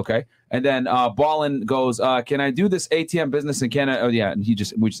money. Okay. And then Ballin goes, can I do this ATM business in Canada? Oh, yeah. And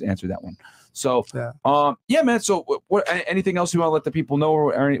we just answered that one. So, yeah, man. So, what? Anything else you want to let the people know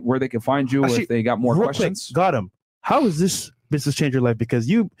or where they can find you Actually, if they got more real questions? Quick, got him. How has this business changed your life? Because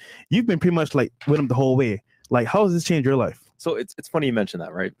you've been pretty much like with him the whole way. Like, how has this changed your life? So it's funny you mentioned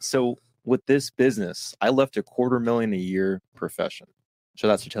that, right? So with this business, I left a $250,000 a year profession. So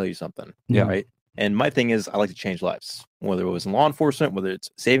that's to tell you something, Yeah. right? And my thing is, I like to change lives, whether it was in law enforcement, whether it's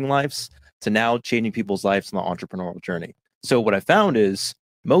saving lives, to now changing people's lives on the entrepreneurial journey. So what I found is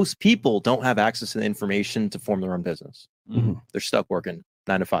most people don't have access to the information to form their own business. Mhm. They're stuck working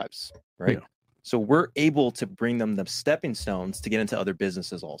 9 to 5s, right? Yeah. So we're able to bring them the stepping stones to get into other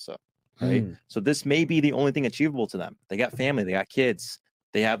businesses also. Right. So this may be the only thing achievable to them. They got family, they got kids,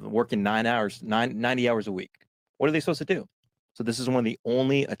 they have working 90 hours a week. What are they supposed to do? So this is one of the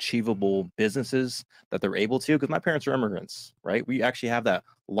only achievable businesses that they're able to, because my parents are immigrants, right? We actually have that.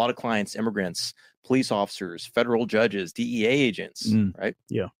 A lot of clients, immigrants, police officers, federal judges, DEA agents, right?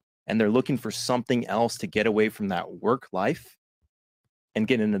 Yeah. And they're looking for something else to get away from that work life and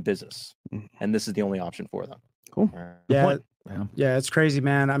get into business. And this is the only option for them. Cool. Yeah. Yeah, it's crazy,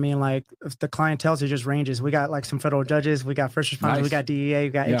 man. I mean, like, if the clientele just ranges. We got like some federal judges, we got first responders, Nice. we got DEA, we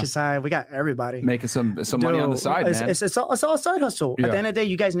got HSI, we got everybody Making some money on the side, man. It's all a side hustle. Yeah. At the end of the day,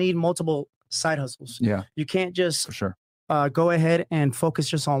 you guys need multiple side hustles. Yeah, You can't just for sure. go ahead and focus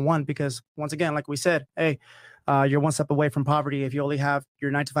just on one, because once again, like we said, hey, you're one step away from poverty if you only have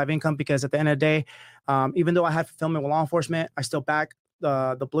your 9-to-5 income. Because at the end of the day, even though I had fulfillment with law enforcement, I still back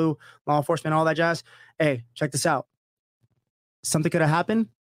the blue law enforcement, all that jazz. Hey, check this out. Something could have happened,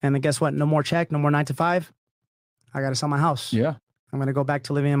 and then guess what? No more check, no more 9-to-5. I gotta sell my house. Yeah. I'm gonna go back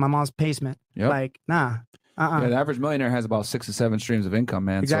to living in my mom's basement. Yep. Like, nah. Yeah, the average millionaire has about 6 to 7 streams of income,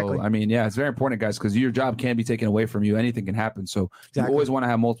 man. Exactly. So, I mean, yeah, it's very important, guys, because your job can be taken away from you. Anything can happen. So you always want to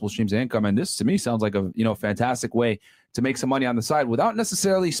have multiple streams of income. And this, to me, sounds like a fantastic way to make some money on the side without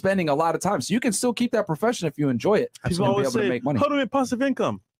necessarily spending a lot of time. So you can still keep that profession if you enjoy it. People and be always able to say, make money. how do we make passive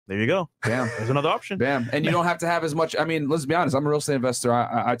income? There you go. Bam. There's another option. Bam. And you don't have to have as much. I mean, let's be honest. I'm a real estate investor.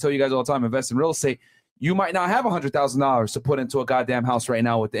 I tell you guys all the time, invest in real estate. You might not have $100,000 to put into a goddamn house right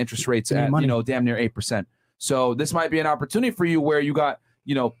now with the interest rates at, damn near 8%. So this might be an opportunity for you where you got,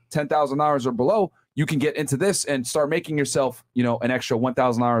 $10,000 or below. You can get into this and start making yourself, an extra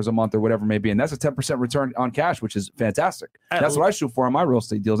 $1,000 a month or whatever it may be. And that's a 10% return on cash, which is fantastic. That's what I shoot for on my real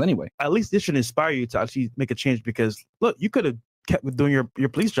estate deals anyway. At least this should inspire you to actually make a change, because look, you could have kept with doing your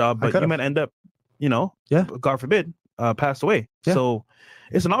police job, but you might end up, God forbid, passed away. Yeah. So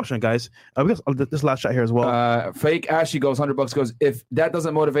it's an option, guys. We got this last shot here as well. Fake Ashley goes $100 goes, if that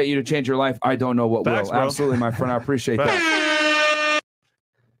doesn't motivate you to change your life, I don't know what will. Bro. Absolutely, my friend. I appreciate that.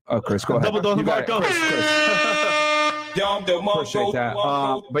 Oh, Chris, go ahead. Double You got it. Appreciate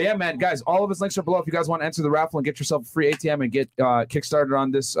that. But yeah, man, guys, all of his links are below. If you guys want to enter the raffle and get yourself a free ATM and get kickstarted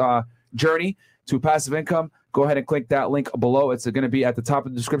on this journey to passive income, go ahead and click that link below. It's going to be at the top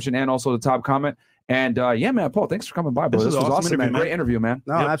of the description and also the top comment. And yeah, man, Paul, thanks for coming by, bro. This was awesome, man. Great interview, man.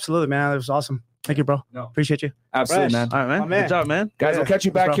 No, absolutely, man. It was awesome. Thank you, bro. No. Appreciate you. Absolutely, man. All right, man. Good job, man. Guys, we'll catch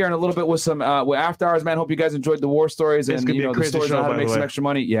you back here in a little bit with some with After Hours, man. Hope you guys enjoyed the war stories and the stories on how to make some extra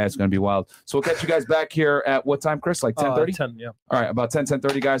money. Yeah, it's going to be wild. So we'll catch you guys back here at what time, Chris? Like 10:30? 10, yeah. All right, about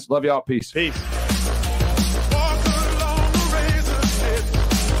 10:30, guys. Love y'all. Peace. Peace.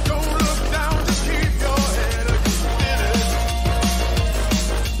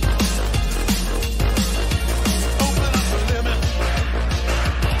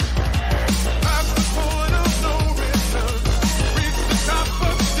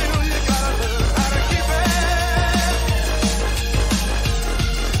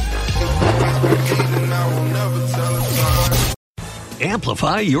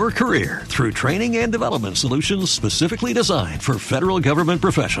 Amplify your career through training and development solutions specifically designed for federal government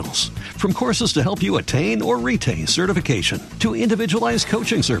professionals. From courses to help you attain or retain certification, to individualized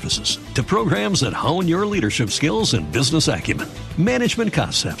coaching services, to programs that hone your leadership skills and business acumen, Management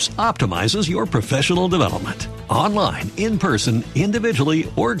Concepts optimizes your professional development. Online, in person,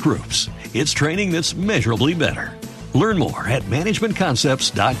 individually, or groups, it's training that's measurably better. Learn more at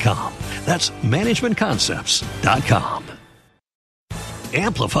managementconcepts.com. That's managementconcepts.com.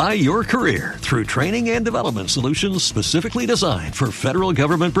 Amplify your career through training and development solutions specifically designed for federal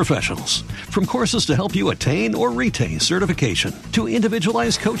government professionals. From courses to help you attain or retain certification, to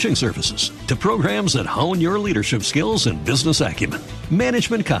individualized coaching services, to programs that hone your leadership skills and business acumen,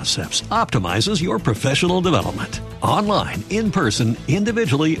 Management Concepts optimizes your professional development. Online, in person,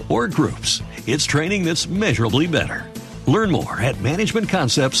 individually, or groups, it's training that's measurably better. Learn more at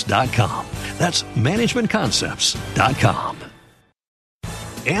managementconcepts.com. That's managementconcepts.com.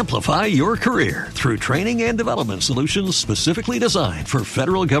 Amplify your career through training and development solutions specifically designed for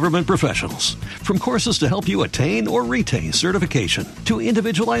federal government professionals. From courses to help you attain or retain certification, to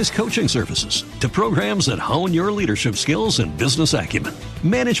individualized coaching services, to programs that hone your leadership skills and business acumen,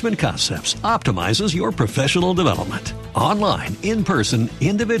 Management Concepts optimizes your professional development. Online, in person,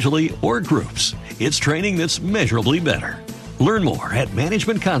 individually, or groups, it's training that's measurably better. Learn more at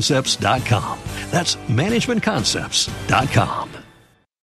managementconcepts.com. That's managementconcepts.com.